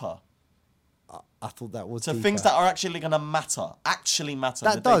deeper I thought that was to deeper. things that are actually gonna matter. Actually matter.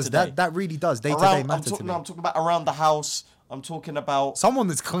 that the does day-to-day. that really does day to day Around, matter to me. I'm talking about around the house. I'm talking about Someone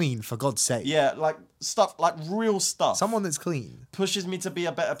that's clean, for God's sake. yeah, like stuff, like real stuff. Someone that's clean. Pushes me to be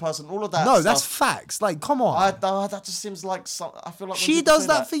a better person. All of that. No, stuff, that's facts. Like, come on. that just seems like some. I feel like when She people does say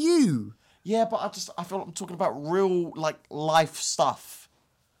that for you. Yeah, but I feel like I'm talking about real like life stuff.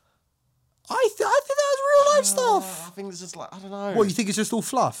 I think that was real life I stuff. think it's just like I don't know. What, you think it's just all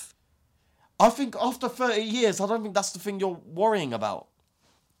fluff? I think after 30 years, I don't think that's the thing you're worrying about.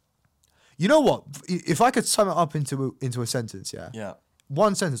 You know what? If I could sum it up into a sentence, yeah? Yeah.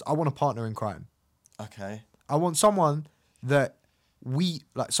 One sentence, I want a partner in crime. Okay. I want someone that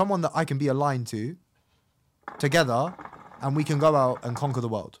someone that I can be aligned to together, and we can go out and conquer the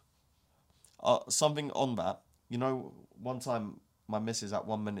world. Something on that. You know, one time my missus at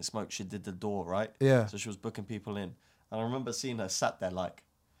 1 Minute Smoke, she did the door, right? Yeah. So she was booking people in. And I remember seeing her sat there like,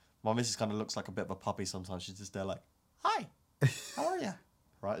 my missus kind of looks like a bit of a puppy sometimes. She's just there like, hi, how are you?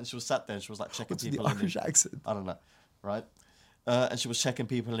 Right? And she was sat there and she was like checking What's the people in. Irish accent? I don't know. Right? And she was checking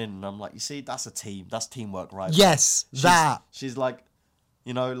people in. And I'm like, you see, that's a team. That's teamwork, right? Yes, She's like,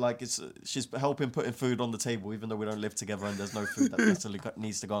 you know, like she's helping putting food on the table, even though we don't live together and there's no food that necessarily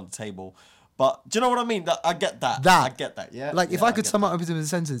needs to go on the table. But do you know what I mean? I get that. I get that. Yeah. Like, if Yeah, I could get sum that. it up into a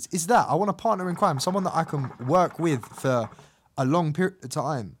sentence, it's that. I want a partner in crime, someone that I can work with for a long period of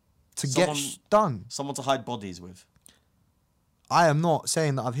time to get done. Someone to hide bodies with. I am not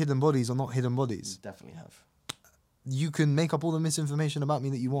saying that I've hidden bodies or not hidden bodies. You definitely have. You can make up all the misinformation about me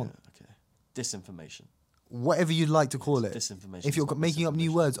that you want. Yeah, okay. Disinformation. Whatever you'd like to call it. Disinformation. If you're is not making up new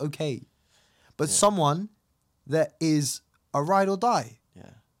misinformation. words, okay. But someone that is a ride or die. Yeah.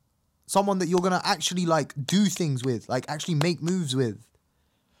 Someone that you're going to actually like do things with, like actually make moves with.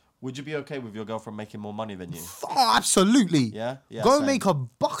 Would you be okay with your girlfriend making more money than you? Oh, absolutely. Yeah? Yeah, Go same. make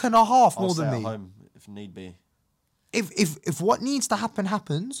 $1.50 I'll more stay than at me. home if need be. If what needs to happen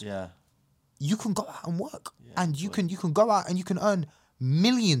happens, Yeah. you can go out and work. Yeah, and you absolutely. can go out and you can earn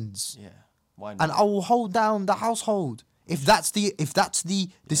millions. Yeah. Why not? And I will hold down the household. If that's the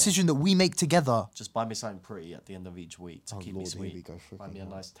decision that we make together. Just buy me something pretty at the end of each week to keep me Lord, here sweet. we go, Buy me a freaking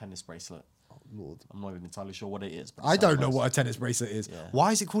nice tennis bracelet. Oh, Lord. I'm not even entirely sure what it is. But it I don't sounds know nice. what a tennis bracelet is. Yeah.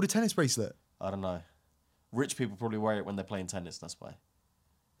 Why is it called a tennis bracelet? I don't know. Rich people probably wear it when they're playing tennis. That's why.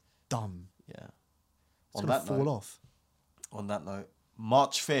 Dumb. Yeah. It's On gonna that fall note, off. On that note,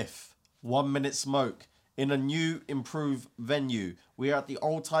 March 5th, 1 Minute Smoke in a new, improved venue. We are at the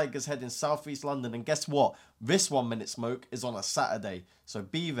Old Tigers Head in Southeast London. And guess what? This 1 Minute Smoke is on a Saturday. So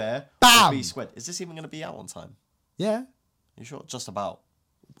be there. Bam! Or be squared. Is this even going to be out on time? Yeah. You sure? Just about.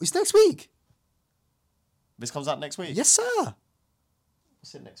 It's next week. This comes out next week? Yes, sir.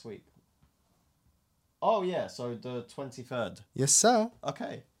 What's it next week? Oh, yeah. So the 23rd. Yes, sir.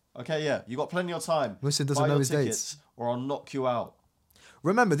 Okay. Okay, yeah. You got plenty of time. Wilson doesn't Buy know your his tickets dates. or I'll knock you out.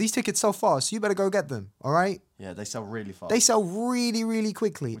 Remember, these tickets sell fast, so you better go get them, all right? Yeah, they sell really fast. They sell really, really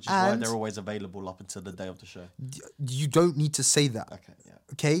quickly. Which is why and they're always available up until the day of the show. you don't need to say that, Okay, yeah.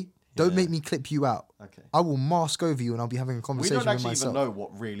 okay? Don't Yeah. make me clip you out. Okay. I will mask over you and I'll be having a We conversation don't with actually myself. even know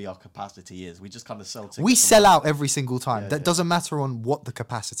what really our capacity is. We just kind of sell tickets. We sell out every single time. Yeah, That yeah. doesn't matter on what the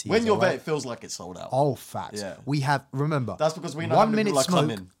capacity When is. you're all there, right? it feels like it's sold out. Oh, facts. Yeah. We have, remember, That's because we know how 1 many Minute people are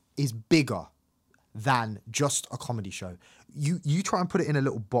Smoke coming. is bigger than just a comedy show. You try and put it in a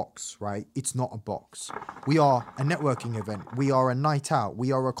little box, right? It's not a box. We are a networking event. We are a night out.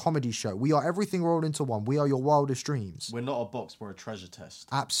 We are a comedy show. We are everything rolled into one. We are your wildest dreams. We're not a box, we're a treasure test.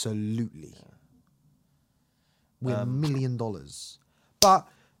 Absolutely. We're $1 million. But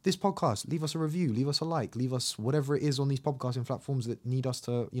this podcast, leave us a review, leave us a like, leave us whatever it is on these podcasting platforms that need us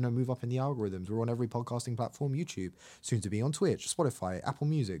to, move up in the algorithms. We're on every podcasting platform, YouTube, soon to be on Twitch, Spotify, Apple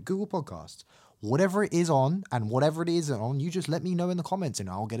Music, Google Podcasts. Whatever it is on and whatever it isn't on, you just let me know in the comments and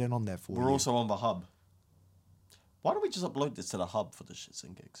I'll get it on there for you. We're also on the Hub. Why don't we just upload this to the Hub for the shits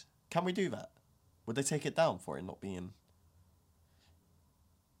and gigs? Can we do that? Would they take it down for it not being...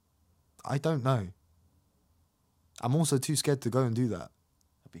 I don't know. I'm also too scared to go and do that.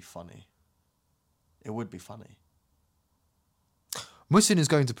 That'd be funny. It would be funny. Musin is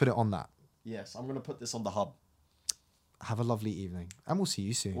going to put it on that. Yes, I'm going to put this on the Hub. Have a lovely evening. And we'll see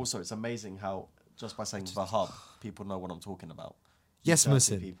you soon. Also, it's amazing how, just by saying the Hub, people know what I'm talking about. Yes, Dirty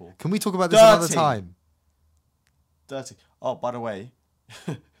Musin. people. Can we talk about this another time? Dirty. Oh, by the way,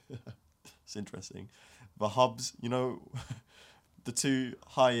 it's interesting. The Hubs, the 2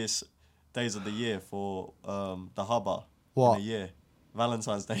 highest days of the year for the Hubber What? in a year.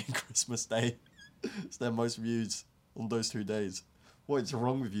 Valentine's Day and Christmas Day. It's their most views on those 2 days. What is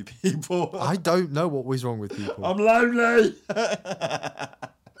wrong with you people? I don't know what was wrong with people. I'm lonely.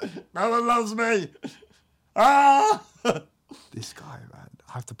 No one loves me. Ah! This guy, man.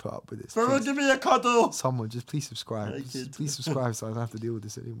 I have to put up with this. Someone Please. give me a cuddle. Someone, just please subscribe. Naked. Just please subscribe so I don't have to deal with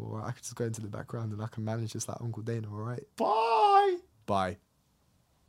this anymore. I can just go into the background and I can manage this like Uncle Dana, all right? Bye. Bye.